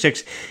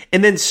 2036,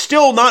 and then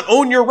still not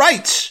own your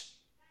rights.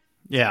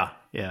 Yeah.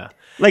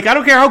 Like, I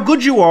don't care how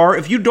good you are,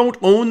 if you don't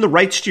own the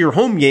rights to your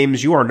home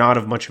games, you are not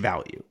of much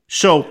value.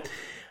 So,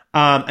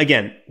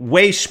 again,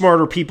 way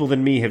smarter people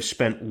than me have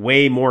spent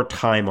way more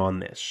time on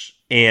this.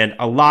 And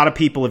a lot of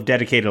people have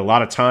dedicated a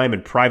lot of time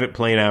and private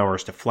plane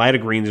hours to fly to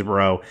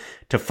Greensboro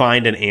to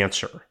find an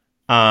answer,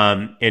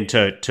 and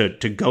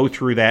to go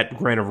through that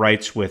grant of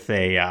rights with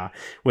a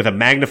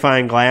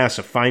magnifying glass,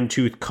 a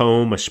fine-tooth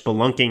comb, a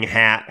spelunking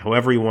hat,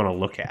 however you want to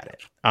look at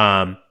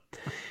it.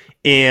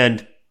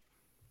 And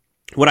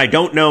what I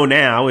don't know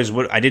now is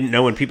what I didn't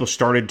know when people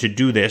started to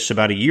do this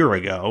about a year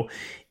ago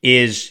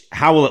is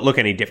how will it look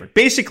any different?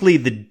 Basically,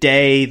 the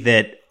day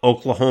that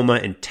Oklahoma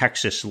and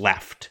Texas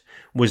left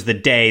was the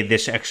day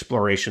this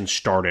exploration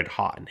started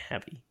hot and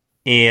heavy.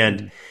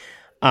 And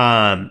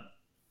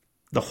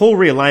the whole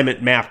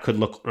realignment map could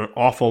look an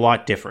awful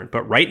lot different.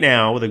 But right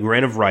now, the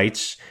grant of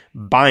rights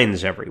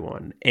binds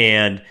everyone.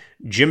 And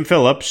Jim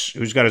Phillips,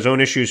 who's got his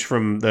own issues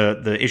from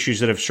the issues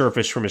that have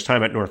surfaced from his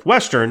time at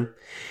Northwestern,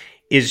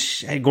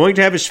 is going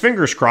to have his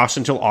fingers crossed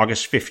until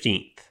August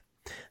 15th.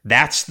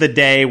 That's the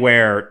day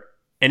where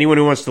anyone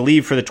who wants to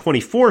leave for the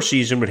 24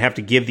 season would have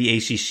to give the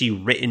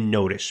ACC written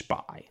notice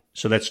by.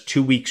 So that's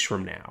 2 weeks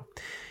from now.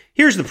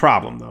 Here's the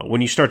problem, though,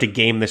 when you start to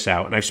game this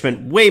out, and I've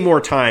spent way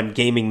more time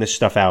gaming this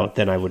stuff out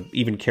than I would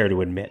even care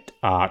to admit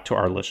to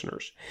our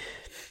listeners.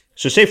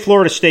 So say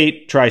Florida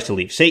State tries to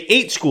leave. Say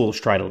 8 schools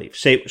try to leave.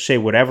 Say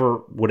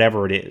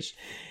whatever it is.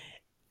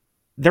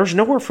 There's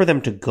nowhere for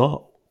them to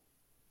go.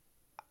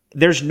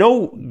 There's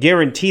no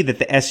guarantee that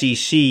the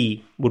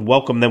SEC would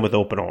welcome them with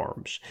open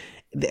arms.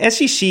 The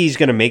SEC is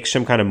going to make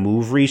some kind of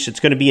move, Reese. It's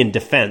going to be in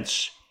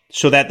defense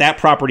so that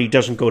property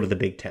doesn't go to the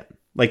Big Ten.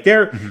 Like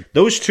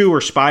those two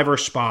are spy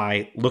versus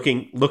spy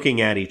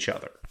looking at each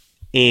other.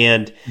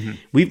 And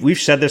we've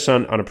said this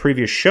on a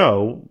previous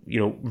show,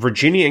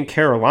 Virginia and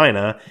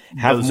Carolina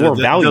have more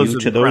value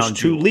to those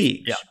two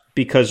leagues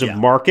because of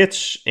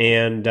markets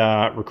and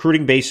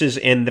recruiting bases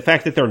and the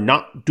fact that they're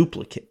not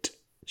duplicate.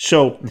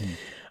 So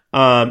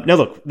now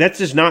look, that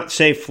does not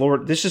say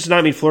this does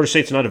not mean Florida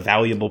State's not a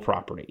valuable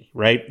property,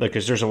 right?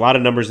 Because there's a lot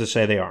of numbers that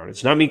say they are. It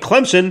does not mean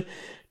Clemson,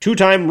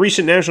 2-time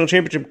recent national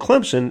championship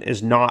Clemson,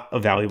 is not a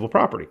valuable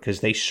property, because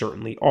they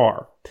certainly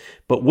are.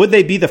 But would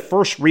they be the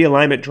first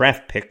realignment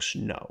draft picks?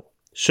 No.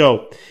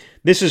 So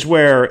this is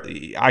where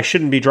I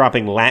shouldn't be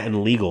dropping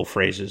Latin legal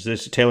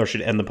phrases. Taylor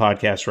should end the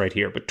podcast right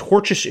here. But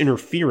tortious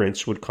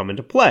interference would come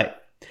into play.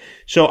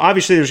 So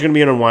obviously there's going to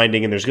be an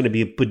unwinding and there's going to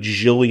be a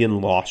bajillion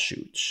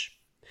lawsuits.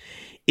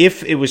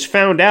 If it was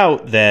found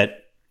out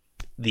that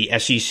the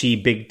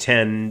SEC, Big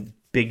Ten,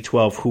 Big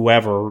 12,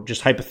 whoever,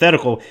 just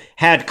hypothetical,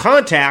 had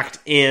contact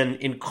and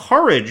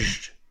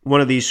encouraged one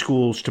of these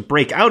schools to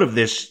break out of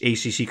this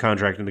ACC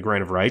contract and the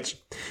grant of rights,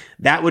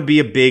 that would be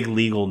a big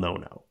legal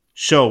no-no.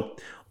 So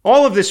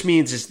all of this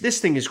means is this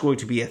thing is going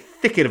to be a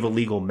thicket of a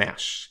legal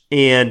mess.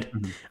 And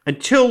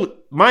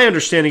my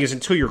understanding is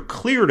until you're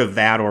cleared of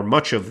that or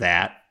much of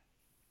that,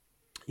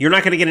 you're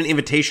not going to get an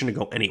invitation to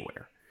go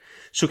anywhere.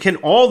 So can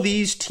all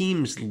these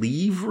teams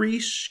leave,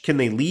 Reese? Can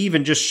they leave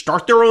and just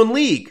start their own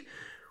league?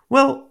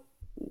 Well,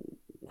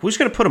 who's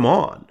going to put them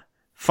on?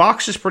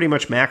 Fox is pretty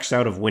much maxed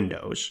out of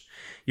windows.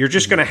 You're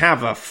just going to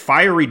have a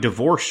fiery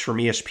divorce from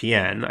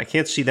ESPN. I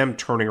can't see them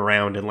turning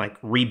around and like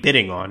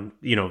rebidding on,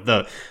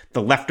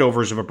 the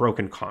leftovers of a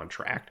broken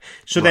contract.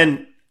 So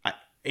then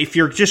if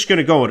you're just going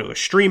to go into a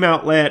stream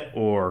outlet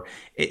or,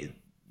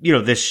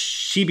 the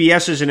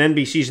CBSs and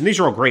NBCs, and these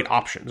are all great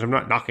options. I'm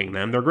not knocking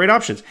them. They're great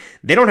options.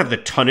 They don't have the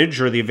tonnage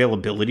or the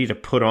availability to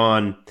put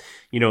on,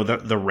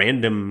 the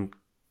random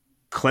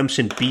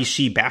Clemson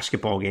BC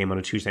basketball game on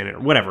a Tuesday night or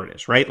whatever it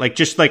is, right? Like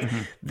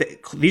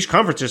these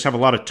conferences have a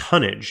lot of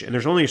tonnage and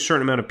there's only a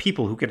certain amount of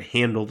people who can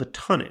handle the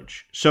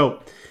tonnage.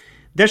 So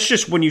that's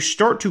just when you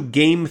start to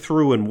game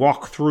through and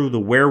walk through the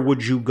where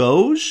would you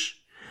goes.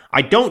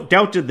 I don't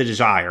doubt the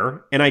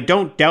desire and I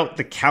don't doubt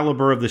the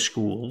caliber of the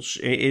schools.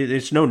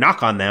 It's no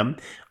knock on them.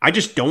 I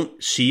just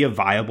don't see a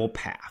viable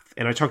path.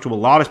 And I talk to a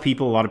lot of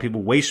people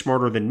way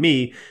smarter than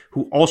me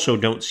who also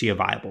don't see a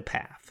viable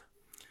path.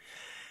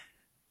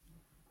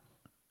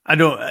 I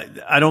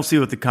don't see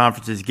what the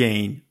conferences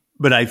gain,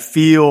 but I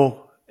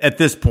feel at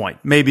this point,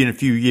 maybe in a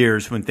few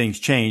years when things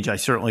change, I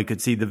certainly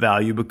could see the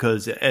value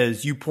because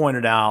as you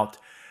pointed out,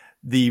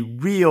 the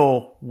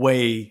real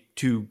way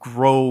to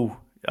grow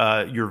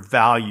your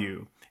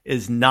value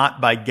is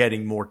not by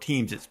getting more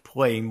teams. It's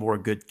playing more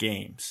good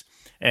games.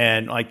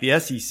 And like the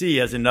SEC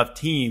has enough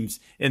teams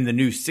in the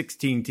new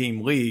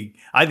 16-team league.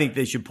 I think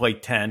they should play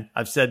 10.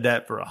 I've said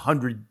that for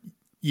 100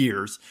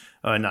 years.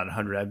 Not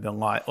 100, I've been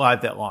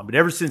live that long. But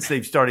ever since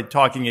they've started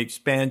talking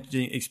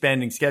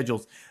expanding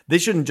schedules, they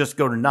shouldn't just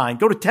go to 9.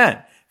 Go to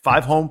 10.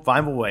 5 home,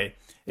 5 away,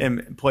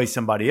 and play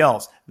somebody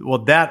else.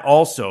 Well, that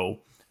also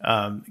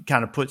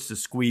kind of puts the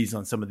squeeze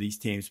on some of these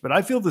teams. But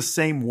I feel the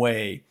same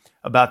way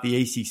about the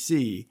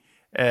ACC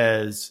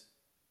as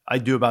I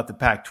do about the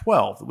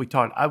Pac-12. We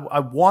talked. I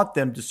want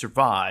them to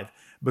survive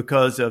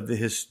because of the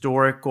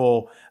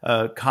historical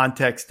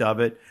context of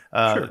it.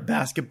 Sure.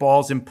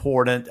 Basketball is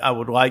important. I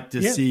would like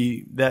to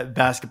see that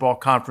basketball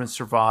conference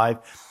survive.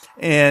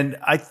 And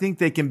I think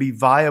they can be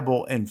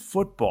viable in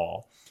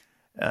football.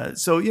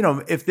 So,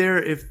 if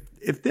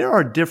there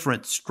are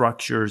different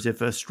structures,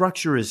 if a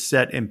structure is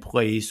set in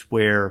place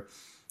where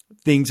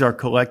things are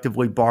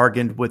collectively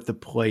bargained with the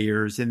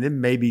players, and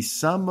then maybe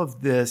some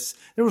of this,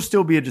 there will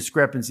still be a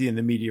discrepancy in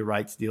the media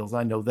rights deals.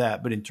 I know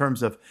that. But in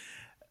terms of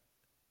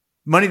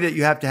money that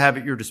you have to have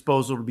at your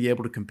disposal to be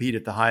able to compete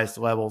at the highest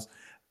levels,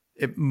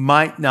 it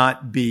might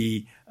not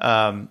be,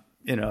 an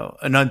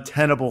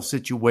untenable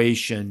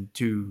situation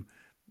to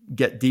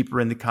get deeper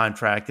in the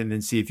contract and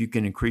then see if you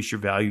can increase your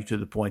value to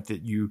the point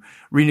that you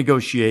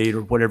renegotiate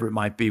or whatever it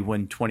might be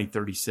when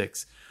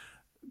 2036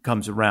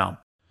 comes around.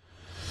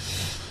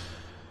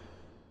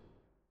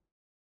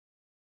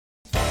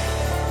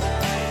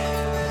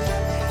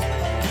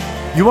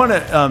 You want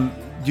to?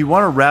 Do you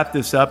want to wrap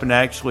this up and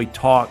actually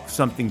talk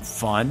something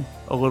fun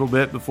a little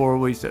bit before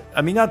we start?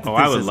 I mean, not that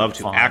I would love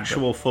to.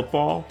 Actual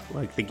football,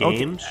 like the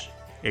games.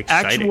 Okay.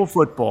 Exciting. Actual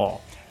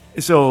football.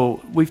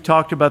 So we've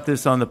talked about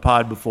this on the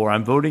pod before.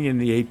 I'm voting in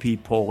the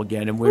AP poll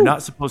again, and we're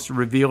not supposed to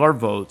reveal our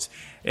votes.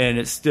 And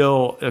it's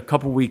still a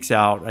couple weeks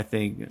out, I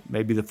think,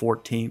 maybe the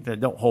 14th.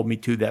 Don't hold me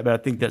to that, but I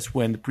think that's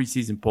when the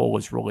preseason poll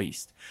was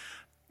released.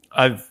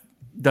 I've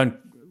done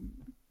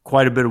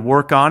quite a bit of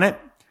work on it.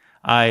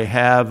 I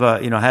have,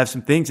 have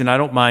some things, and I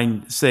don't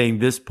mind saying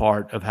this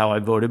part of how I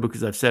voted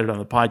because I've said it on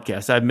the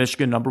podcast. I have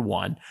Michigan number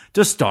 1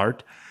 to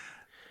start.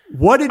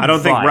 I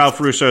don't think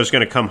Ralph Russo is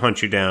going to come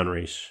hunt you down,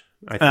 Reese.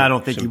 I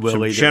don't think he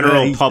will either.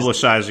 General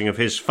publicizing of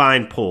his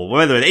fine poll.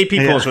 By the way, the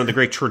AP poll is one of the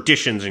great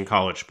traditions in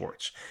college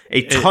sports.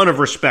 A ton of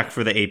respect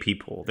for the AP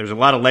poll. There's a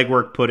lot of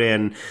legwork put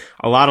in.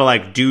 A lot of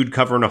like dude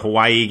covering a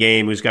Hawaii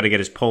game who's got to get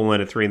his poll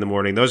in at 3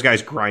 a.m. Those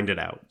guys grind it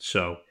out.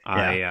 So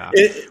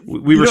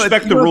we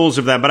respect the rules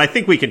of that, but I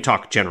think we can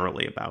talk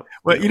generally about.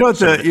 Well,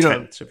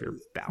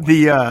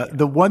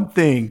 the one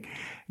thing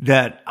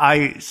that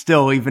I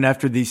still, even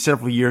after these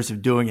several years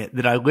of doing it,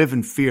 that I live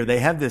in fear. They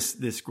have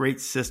this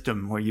great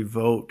system where you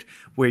vote,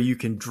 where you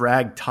can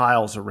drag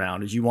tiles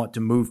around as you want to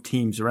move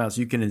teams around.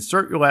 So you can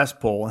insert your last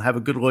poll and have a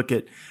good look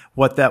at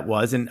what that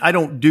was. And I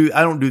don't do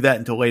that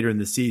until later in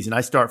the season. I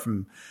start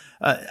from,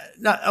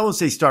 I won't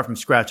say start from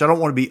scratch. I don't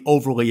want to be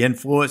overly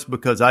influenced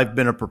because I've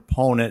been a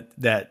proponent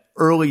that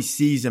early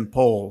season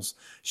polls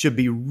should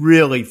be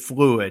really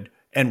fluid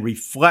and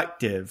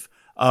reflective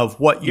of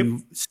what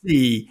you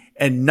see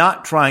and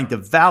not trying to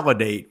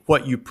validate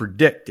what you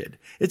predicted.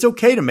 It's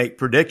okay to make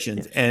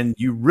predictions, and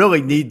you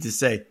really need to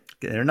say,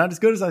 they're not as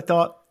good as I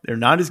thought. They're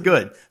not as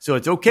good. So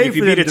it's okay if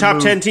you beat a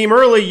top 10 team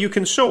early, you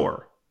can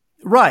soar.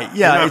 Right.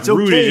 Yeah. It's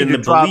okay in the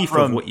belief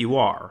of what you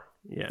are.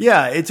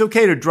 Yeah. It's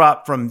okay to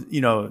drop from,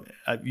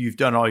 you've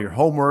done all your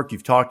homework.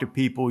 You've talked to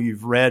people.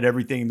 You've read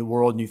everything in the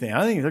world, and you think,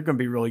 I think they're going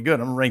to be really good.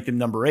 I'm going to rank them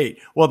number 8.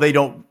 Well, they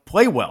don't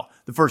play well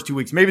the first 2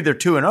 weeks. Maybe they're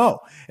 2-0,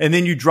 and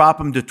then you drop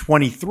them to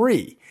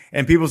 23.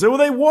 And people say, well,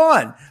 they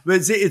won.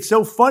 But it's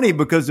so funny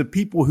because the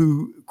people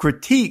who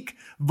critique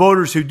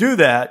voters who do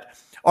that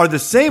are the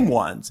same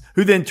ones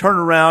who then turn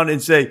around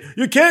and say,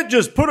 you can't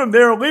just put them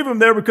there and leave them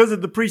there because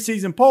of the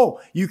preseason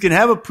poll. You can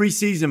have a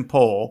preseason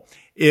poll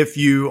if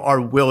you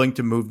are willing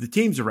to move the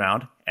teams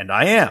around, and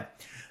I am.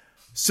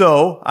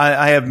 So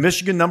I have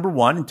Michigan number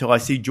 1 until I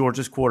see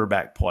Georgia's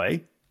quarterback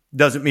play.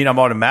 Doesn't mean I'm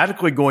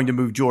automatically going to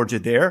move Georgia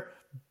there,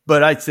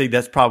 but I'd say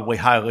that's probably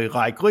highly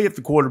likely if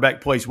the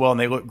quarterback plays well and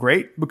they look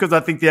great, because I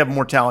think they have a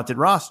more talented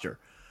roster.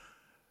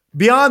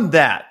 Beyond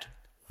that,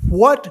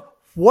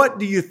 what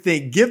do you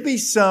think? Give me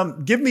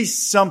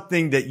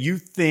something that you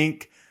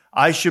think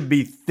I should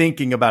be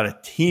thinking about, a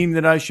team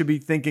that I should be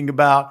thinking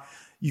about.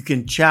 You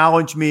can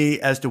challenge me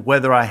as to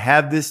whether I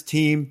have this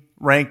team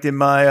ranked in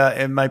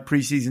my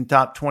preseason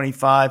top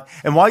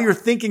 25. And while you're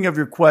thinking of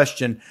your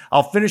question,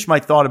 I'll finish my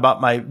thought about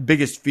my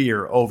biggest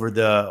fear over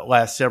the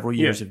last several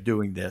years of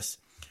doing this.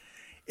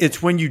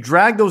 It's when you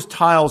drag those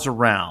tiles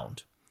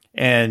around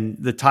and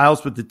the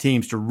tiles with the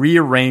teams to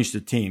rearrange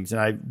the teams. And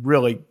I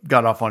really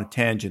got off on a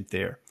tangent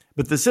there.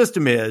 But the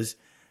system is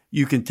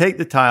you can take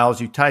the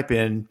tiles, you type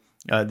in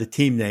the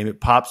team name,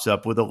 it pops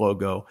up with a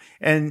logo,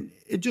 and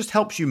it just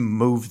helps you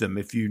move them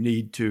if you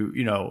need to.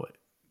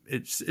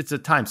 It's a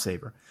time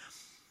saver.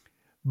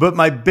 But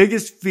my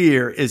biggest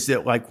fear is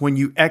that, like, when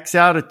you X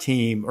out a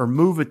team or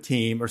move a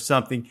team or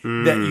something,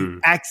 that you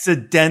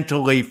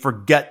accidentally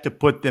forget to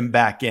put them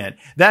back in.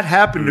 That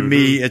happened to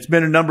me. It's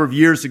been a number of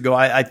years ago.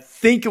 I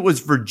think it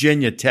was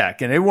Virginia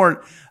Tech, and they weren't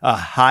a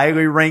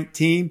highly ranked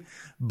team,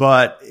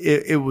 but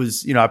it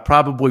was, I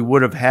probably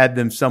would have had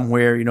them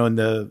somewhere,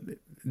 in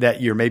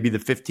that year, maybe the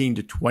 15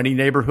 to 20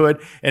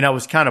 neighborhood. And I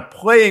was kind of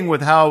playing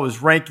with how I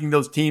was ranking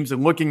those teams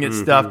and looking at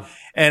stuff.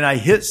 And I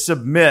hit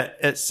submit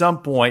at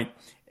some point,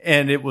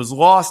 and it was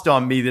lost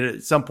on me that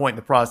at some point in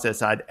the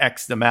process, I'd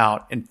X'd them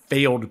out and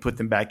failed to put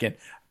them back in.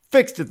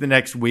 Fixed it the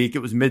next week. It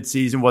was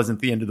midseason, wasn't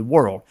the end of the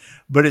world,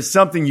 but it's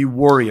something you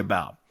worry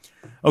about.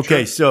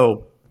 Okay.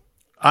 So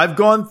I've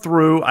gone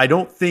through, I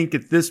don't think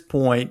at this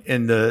point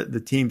in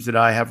the teams that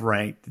I have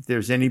ranked, that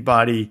there's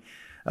anybody,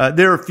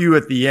 there are a few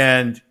at the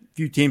end,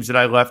 few teams that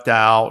I left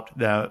out,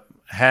 that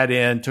had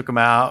in, took them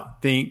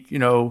out, think,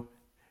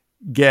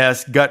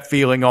 guess, gut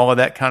feeling, all of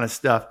that kind of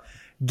stuff.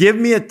 Give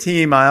me a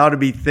team I ought to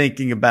be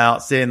thinking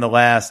about, say in the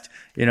last,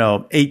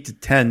 8 to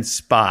 10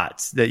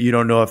 spots that you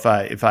don't know if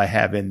I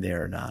have in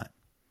there or not.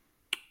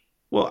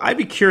 Well, I'd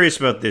be curious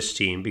about this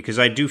team because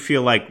I do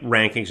feel like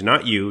rankings,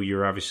 not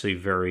you're obviously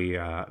very,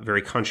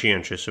 very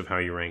conscientious of how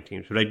you rank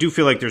teams, but I do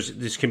feel like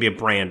this can be a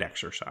brand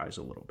exercise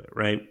a little bit,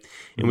 right?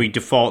 And we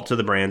default to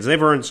the brands.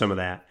 They've earned some of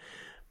that.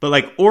 But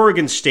like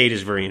Oregon State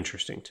is very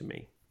interesting to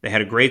me. They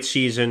had a great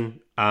season.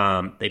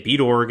 They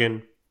beat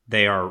Oregon.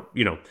 They are,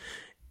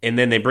 and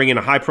then they bring in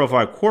a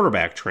high-profile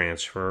quarterback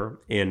transfer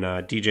in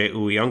DJ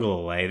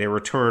Uiagalelei. They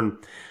return,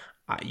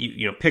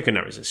 pick a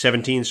number. Is it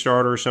 17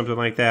 starter or something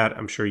like that?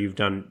 I'm sure you've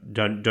done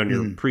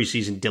your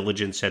preseason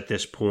diligence at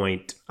this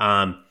point.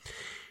 Do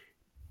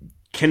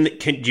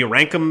you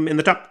rank them in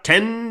the top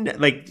 10?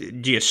 Like,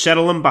 do you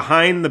settle them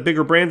behind the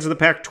bigger brands in the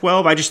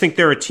Pac-12? I just think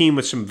they're a team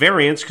with some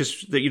variance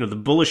because the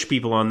bullish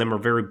people on them are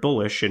very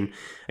bullish. And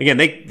again,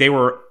 they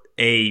were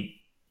a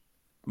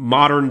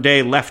modern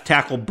day left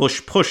tackle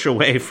push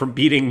away from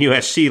beating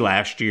USC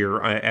last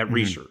year at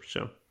research.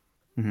 So,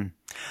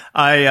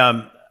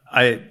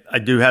 I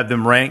do have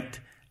them ranked,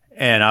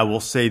 and I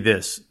will say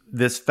this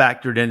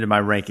factored into my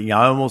ranking.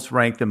 I almost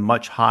ranked them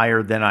much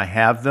higher than I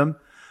have them,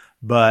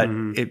 but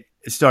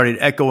started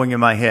echoing in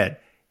my head.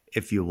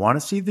 If you want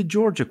to see the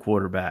Georgia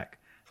quarterback,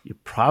 you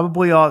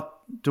probably ought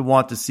to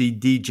want to see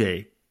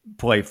DJ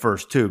play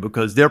first too,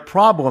 because their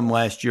problem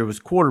last year was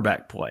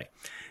quarterback play.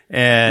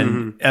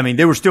 And I mean,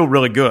 they were still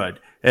really good,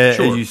 as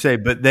you say,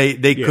 but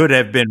they could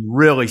have been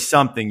really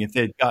something if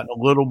they'd gotten a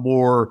little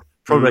more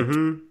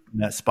productivity in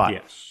that spot.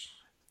 Yes.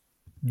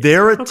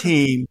 They're a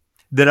team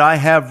that I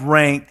have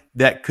ranked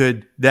that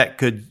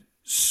could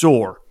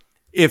soar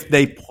if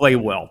they play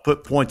well,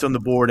 put points on the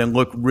board, and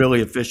look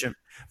really efficient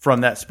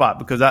from that spot.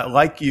 Because I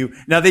like you.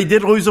 Now, they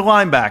did lose a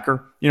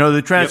linebacker,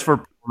 the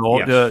transfer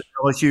portal to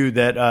LSU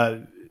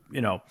that,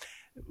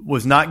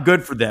 was not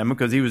good for them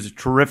because he was a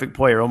terrific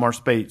player, Omar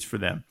Spates, for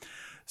them.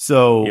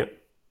 So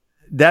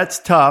that's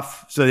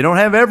tough. So they don't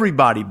have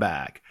everybody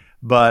back,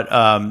 but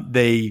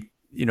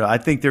I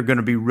think they're going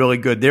to be really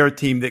good. They're a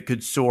team that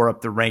could soar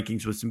up the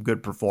rankings with some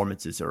good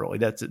performances early.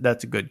 That's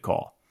a good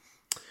call.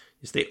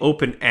 Is they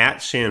open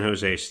at San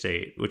Jose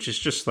State, which is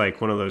just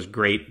like one of those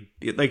great,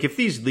 like if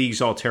these leagues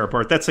all tear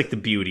apart, that's like the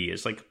beauty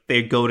is like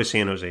they go to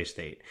San Jose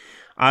State.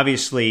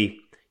 Obviously,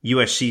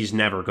 USC is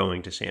never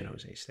going to San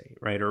Jose State,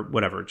 right? Or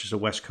whatever, just a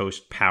West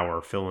Coast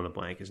power, fill in the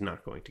blank, is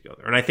not going to go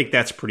there. And I think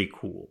that's pretty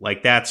cool.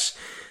 Like that's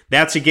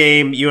a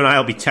game you and I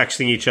will be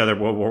texting each other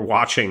while we're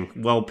watching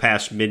well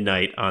past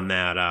midnight on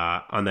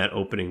that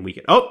opening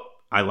weekend. Oh,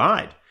 I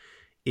lied.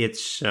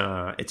 It's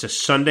a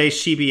Sunday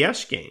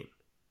CBS game,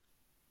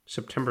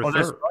 September 3rd.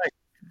 That's right.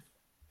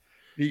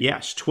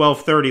 Yes,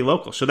 12:30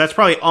 local. So that's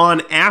probably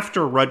on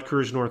after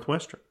Rutgers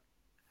Northwestern.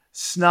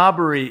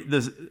 Snobbery.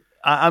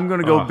 I'm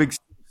going to go big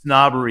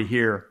snobbery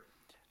here.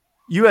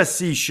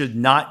 USC should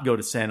not go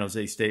to San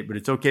Jose State, but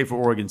it's okay for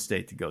Oregon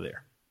State to go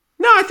there.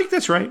 No, I think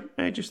that's right.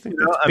 I just think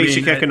that's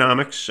basic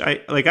economics.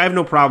 I have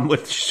no problem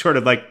with sort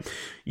of like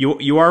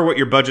you are what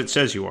your budget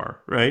says you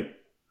are, right?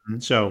 Mm-hmm.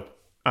 So,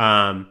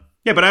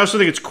 but I also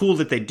think it's cool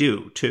that they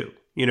do too.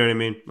 You know what I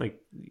mean?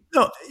 Like,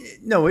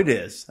 no, it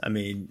is. I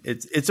mean,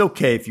 it's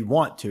okay if you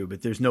want to,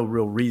 but there's no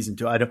real reason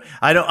to.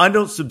 I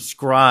don't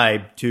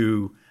subscribe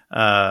to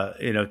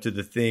to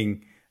the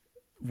thing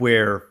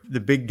where the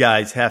big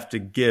guys have to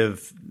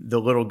give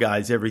the little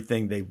guys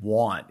everything they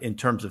want in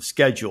terms of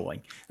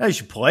scheduling. Now, you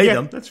should play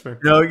them. That's fair.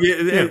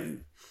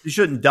 You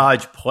shouldn't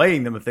dodge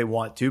playing them if they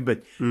want to,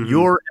 but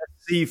you're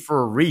SC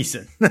for a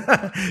reason.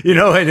 And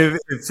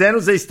if San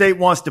Jose State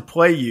wants to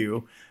play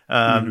you,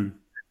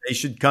 they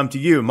should come to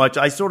you.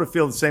 I sort of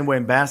feel the same way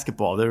in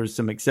basketball. There are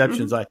some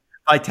exceptions.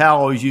 Vital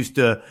always used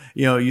to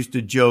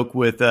joke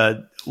with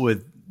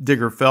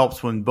Digger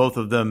Phelps when both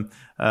of them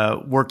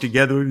worked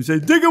together. He would say,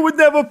 Digger would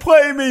never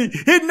play me.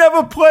 He'd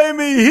never play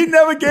me. He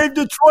never gave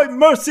Detroit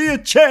Mercy a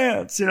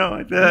chance,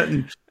 like that.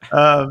 And,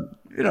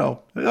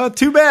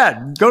 too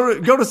bad.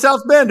 Go to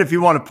South Bend if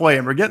you want to play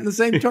him or get in the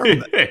same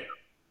tournament.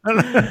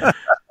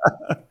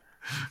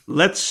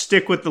 Let's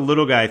stick with the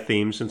little guy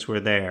theme since we're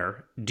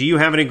there. Do you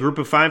have any group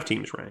of 5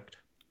 teams ranked?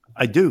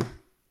 I do.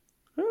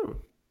 Oh.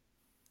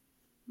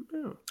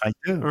 I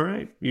do. All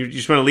right. You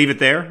just want to leave it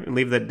there and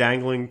leave that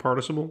dangling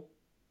participle?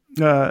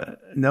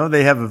 No,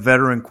 they have a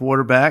veteran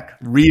quarterback,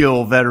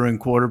 real veteran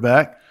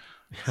quarterback.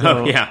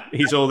 So,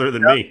 he's older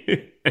than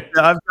me.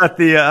 I've got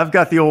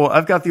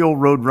the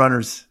old road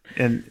runners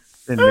in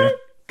there.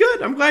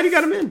 Good. I'm glad you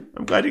got him in.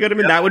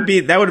 That would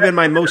have been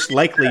my most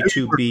likely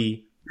to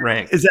be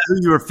ranked. Is that who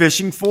you were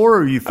fishing for? Or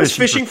are you fishing? I was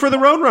fishing for the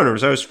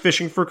Roadrunners. I was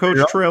fishing for Coach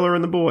Trailer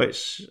and the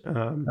boys.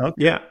 Okay.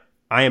 Yeah,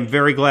 I am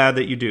very glad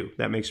that you do.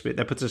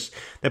 That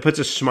puts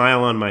a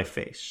smile on my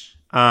face.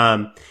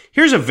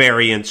 Here's a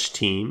variance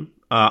team.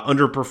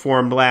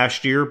 Underperformed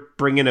last year,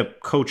 bringing a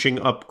coaching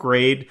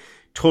upgrade,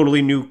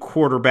 totally new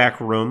quarterback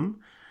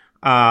room.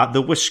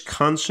 The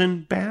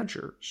Wisconsin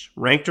Badgers,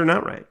 ranked or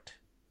not ranked?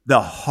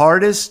 The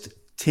hardest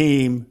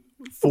team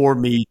for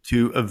me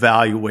to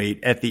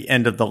evaluate at the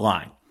end of the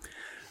line,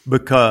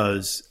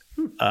 because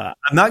I'm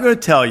not going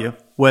to tell you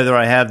whether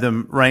I have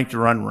them ranked or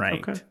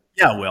unranked. Okay.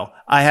 Yeah, well,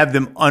 I have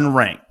them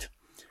unranked,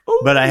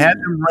 but I have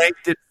them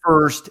ranked at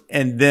first,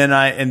 and then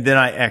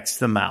I X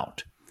them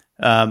out.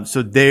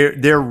 So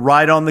they're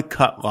right on the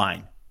cut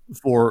line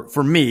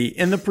for me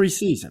in the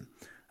preseason.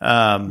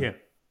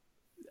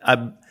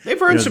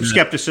 They've earned some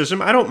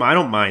skepticism. I don't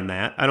mind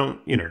that.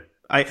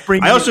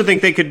 I also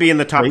think they could be in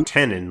the top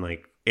 10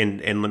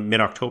 in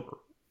mid-October.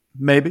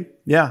 Maybe.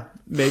 Yeah,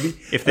 maybe.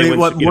 If they win,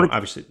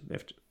 obviously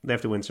they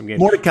have to win some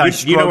games.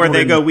 You know where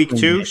they go week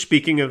 2?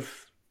 Speaking of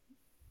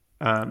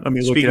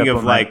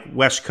like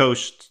West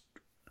Coast.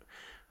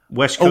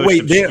 Oh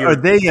wait, are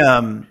they?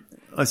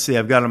 Let's see.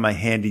 I've got on my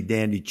handy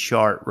dandy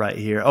chart right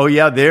here. Oh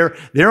yeah, they're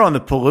on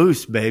the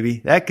Palouse,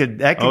 baby. That could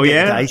get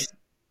dicey.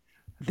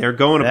 They're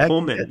going to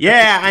Pullman.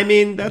 I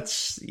mean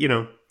that's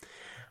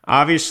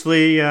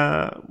obviously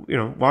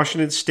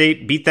Washington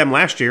State beat them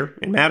last year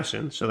in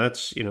Madison, so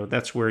that's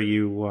where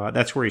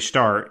you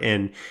start.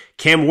 And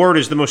Cam Ward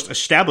is the most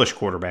established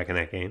quarterback in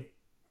that game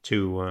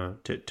to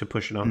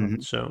push it on.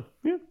 Mm-hmm. So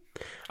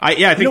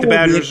I think the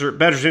Badgers are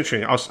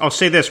interesting. I'll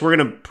say this: we're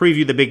going to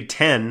preview the Big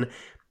Ten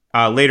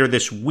later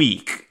this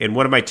week. And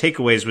one of my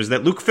takeaways was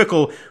that Luke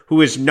Fickell,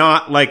 who is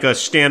not like a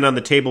stand on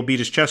the table, beat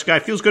his chest guy,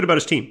 feels good about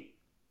his team.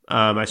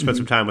 I spent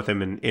some time with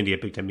him in India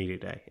at Big Ten Media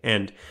Day.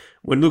 And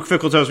when Luke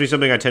Fickell tells me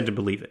something, I tend to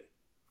believe it.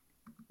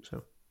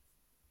 So,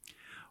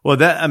 well,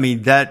 that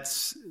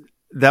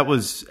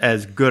was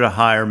as good a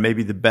hire,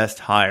 maybe the best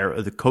hire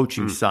of the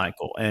coaching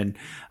cycle. And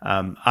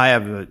I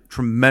have a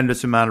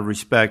tremendous amount of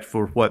respect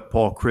for what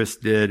Paul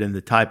Chryst did and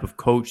the type of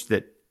coach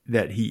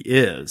that he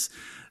is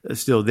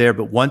still there.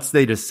 But once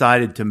they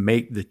decided to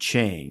make the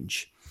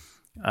change,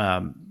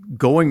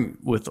 going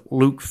with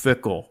Luke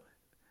Fickell,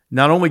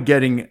 not only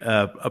getting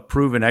a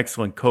proven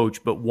excellent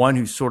coach, but one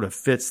who sort of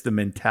fits the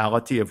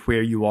mentality of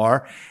where you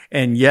are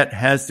and yet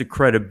has the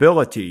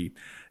credibility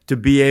to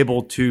be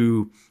able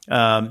to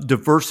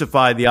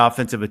diversify the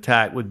offensive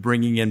attack with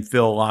bringing in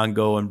Phil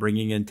Longo and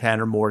bringing in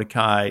Tanner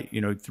Mordecai,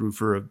 threw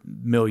for 1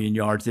 million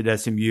yards at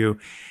SMU.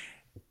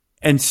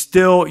 And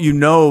still,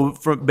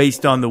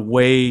 based on the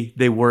way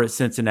they were at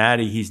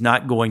Cincinnati, he's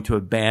not going to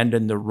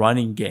abandon the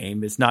running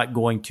game. It's not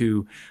going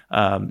to,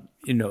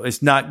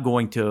 it's not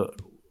going to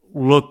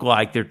look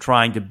like they're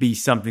trying to be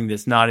something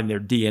that's not in their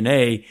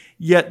DNA,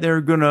 yet they're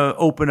going to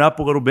open up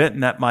a little bit,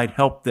 and that might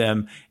help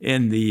them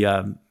in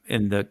the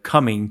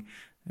coming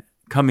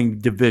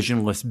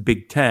divisionless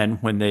Big Ten,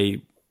 when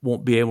they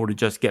won't be able to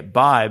just get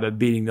by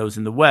beating those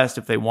in the West.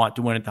 If they want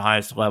to win at the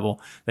highest level,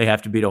 they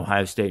have to beat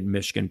Ohio State and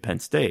Michigan, Penn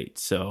State.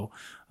 So,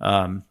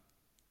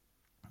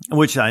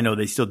 which I know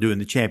they still do in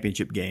the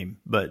championship game,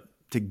 but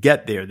to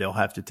get there, they'll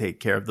have to take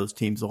care of those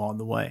teams along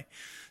the way.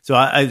 So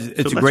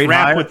it's a great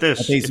hire. With this.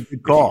 I think it's a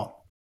good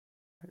call.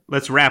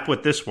 Let's wrap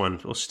with this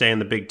one. We'll stay in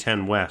the Big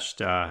Ten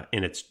West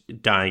in its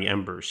dying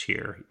embers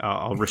here.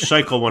 I'll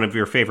recycle one of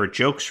your favorite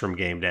jokes from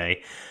game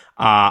day.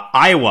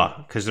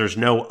 Iowa, because there's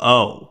no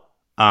O.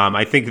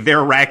 I think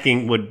their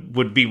ranking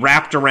would be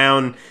wrapped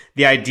around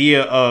the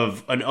idea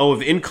of an O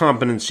of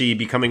incompetency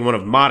becoming one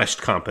of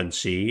modest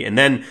competency. And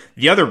then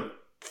the other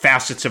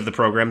facets of the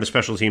program, the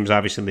special teams,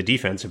 obviously, and the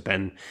defense have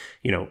been,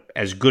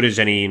 as good as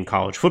any in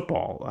college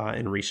football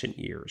in recent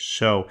years.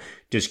 So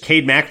does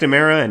Cade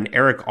McNamara and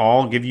Eric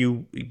All give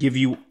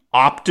you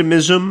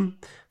optimism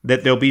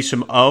that there'll be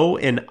some O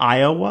in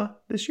Iowa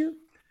this year?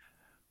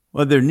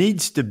 Well, there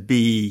needs to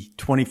be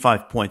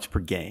 25 points per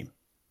game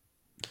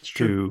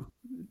to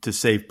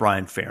save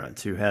Brian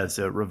Ferentz, who has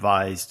a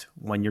revised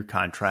 1-year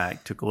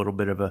contract, took a little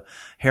bit of a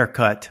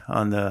haircut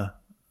on the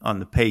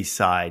pay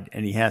side,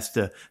 and they have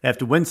to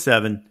win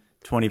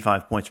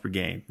 25 points per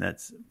game.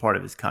 That's part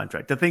of his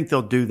contract. I think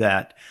they'll do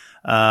that.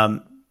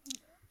 I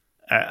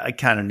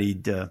kind of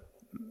need to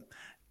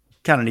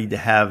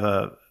have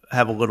a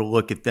little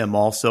look at them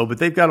also, but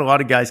they've got a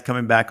lot of guys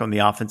coming back on the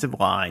offensive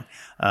line.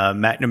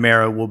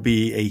 McNamara will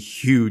be a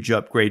huge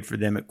upgrade for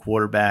them at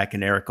quarterback,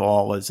 and Eric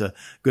All is a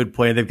good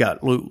player. They've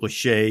got Luke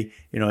Lachey,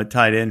 a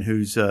tight end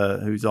who's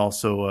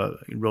also a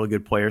really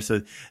good player.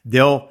 So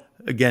they'll,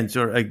 again,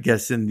 sort of, I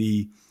guess, in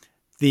the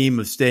theme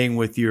of staying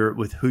with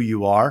who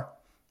you are,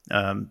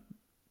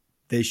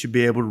 they should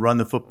be able to run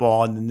the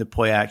football, and then the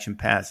play action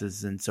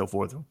passes and so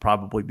forth will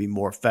probably be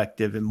more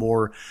effective and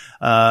more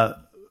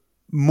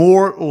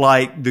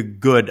like the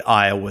good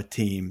Iowa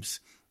teams,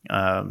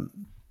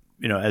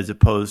 as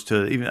opposed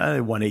to even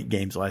they won 8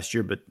 games last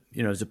year, but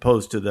as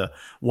opposed to the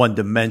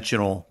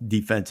one-dimensional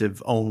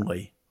defensive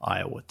only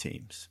Iowa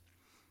teams.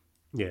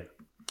 Yeah.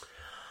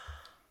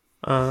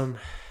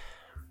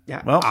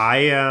 Yeah. Well,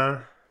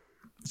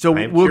 so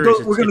we're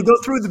going to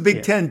go through the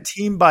Big Ten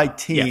team by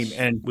team, yes,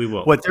 and we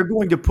will. What they're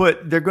going to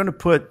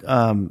put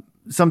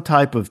some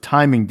type of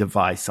timing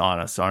device on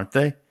us, aren't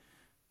they?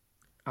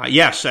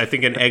 Yes, I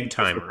think an egg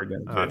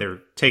timer.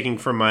 They're taking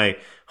from my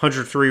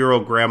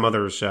 103-year-old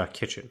grandmother's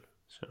kitchen.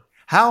 So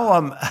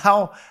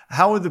how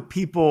are the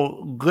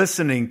people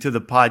listening to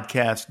the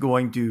podcast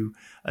going to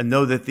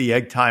know that the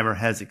egg timer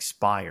has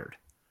expired?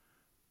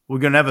 We're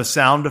going to have a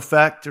sound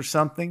effect or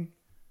something?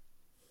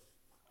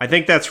 I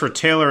think that's for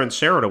Taylor and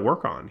Sarah to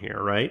work on here,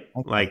 right?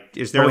 Okay. Like,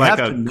 is there like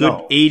a good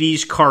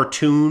 80s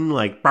cartoon,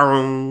 like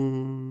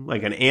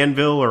an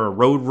anvil or a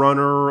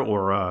Roadrunner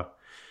or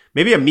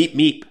maybe a Meep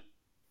Meep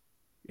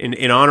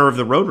in honor of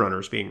the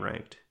Roadrunners being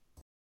ranked?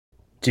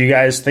 Do you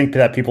guys think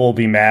that people will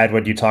be mad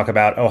when you talk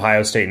about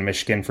Ohio State and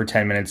Michigan for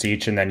 10 minutes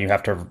each, and then you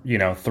have to,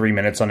 3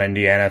 minutes on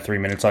Indiana, 3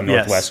 minutes on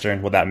Northwestern?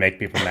 Yes. Will that make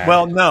people mad?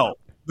 Well, no.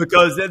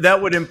 Because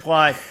that would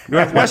imply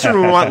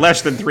Northwestern would want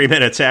less than 3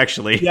 minutes,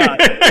 actually. Yeah.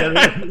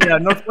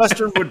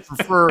 Northwestern would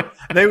prefer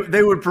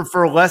they would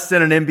prefer less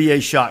than an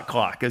NBA shot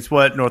clock. Is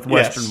what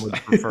Northwestern would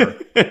prefer.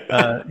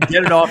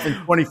 Get it off in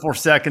 24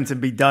 seconds and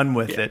be done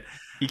with it.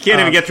 You can't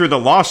even get through the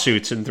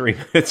lawsuits in 3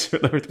 minutes for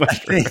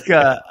Northwestern.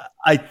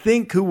 I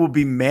think who will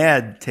be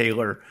mad,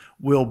 Taylor,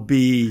 will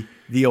be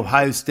the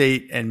Ohio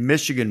State and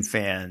Michigan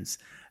fans.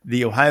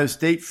 The Ohio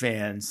State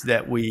fans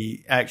that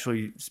we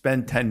actually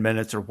spend 10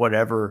 minutes or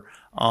whatever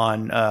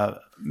on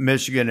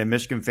Michigan, and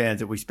Michigan fans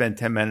that we spend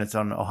 10 minutes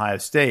on Ohio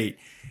State.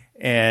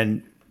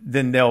 And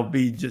then they'll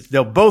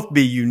both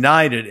be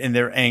united in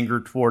their anger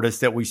toward us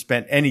that we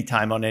spent any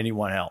time on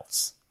anyone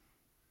else.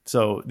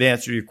 So the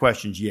answer to your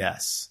question is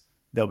yes,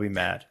 they'll be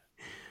mad.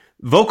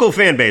 Vocal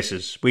fan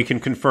bases, we can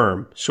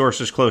confirm.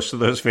 Sources close to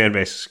those fan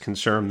bases can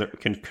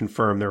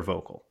confirm they're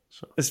vocal.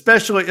 So.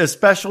 Especially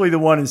the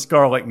one in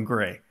scarlet and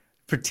gray,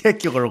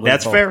 particularly.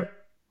 That's vocal. fair.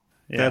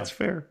 Yeah. That's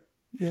fair.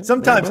 Yeah,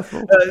 sometimes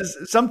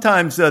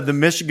the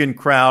Michigan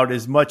crowd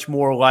is much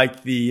more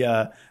like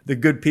the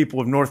good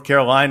people of North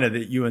Carolina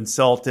that you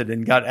insulted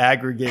and got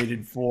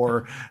aggregated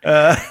for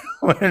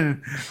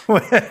when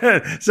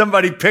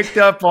somebody picked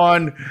up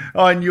on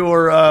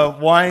your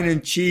wine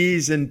and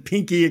cheese and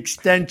pinky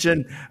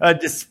extension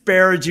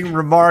disparaging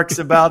remarks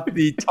about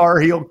the Tar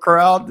Heel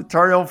crowd, the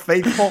Tar Heel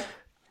faithful.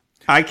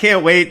 I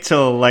can't wait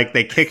till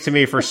they kicked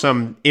me for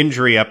some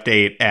injury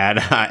update at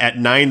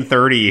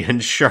 9:30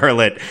 in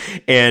Charlotte,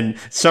 and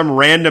some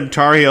random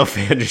Tar Heel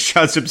fan just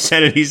shouts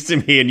obscenities to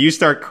me, and you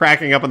start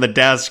cracking up on the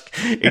desk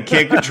and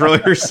can't control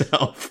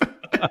yourself.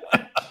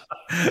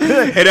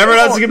 And everyone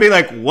else is gonna be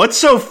like, "What's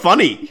so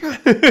funny?"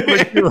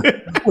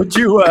 Would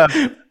you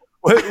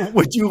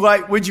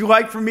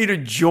like for me to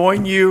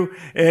join you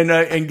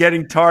in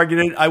getting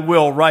targeted? I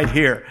will right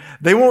here.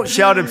 They won't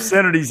shout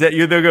obscenities at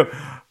you. They'll go,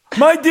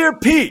 "My dear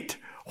Pete,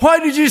 why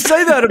did you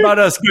say that about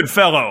us, good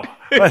fellow?"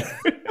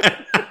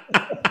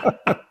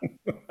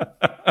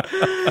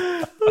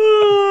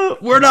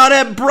 We're not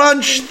at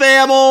brunch,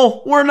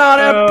 Thamel. We're not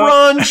at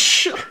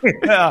brunch.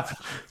 Yeah.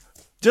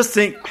 Just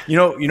think,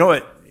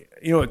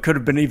 it could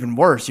have been even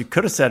worse. You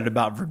could have said it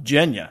about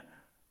Virginia.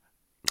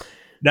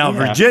 Now,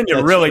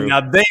 Virginia really, true.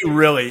 Now they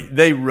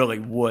really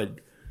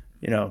would,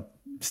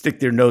 stick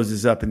their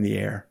noses up in the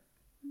air.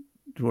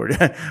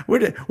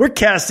 We're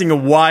casting a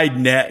wide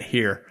net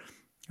here.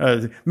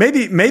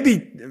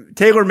 Maybe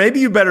Taylor,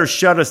 maybe you better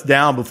shut us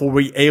down before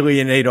we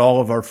alienate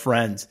all of our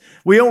friends.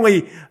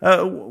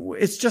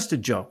 It's just a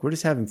joke. We're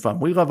just having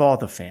fun. We love all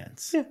the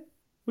fans. Yeah,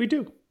 we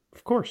do.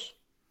 Of course.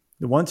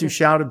 The ones who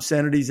shout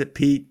obscenities at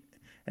Pete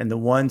and the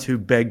ones who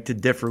beg to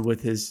differ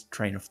with his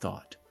train of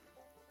thought.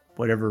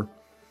 Whatever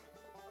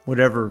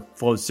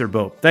floats their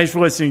boat. Thanks for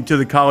listening to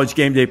the College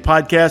Game Day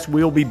podcast.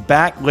 We'll be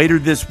back later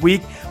this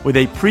week with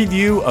a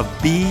preview of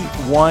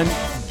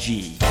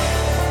B1G.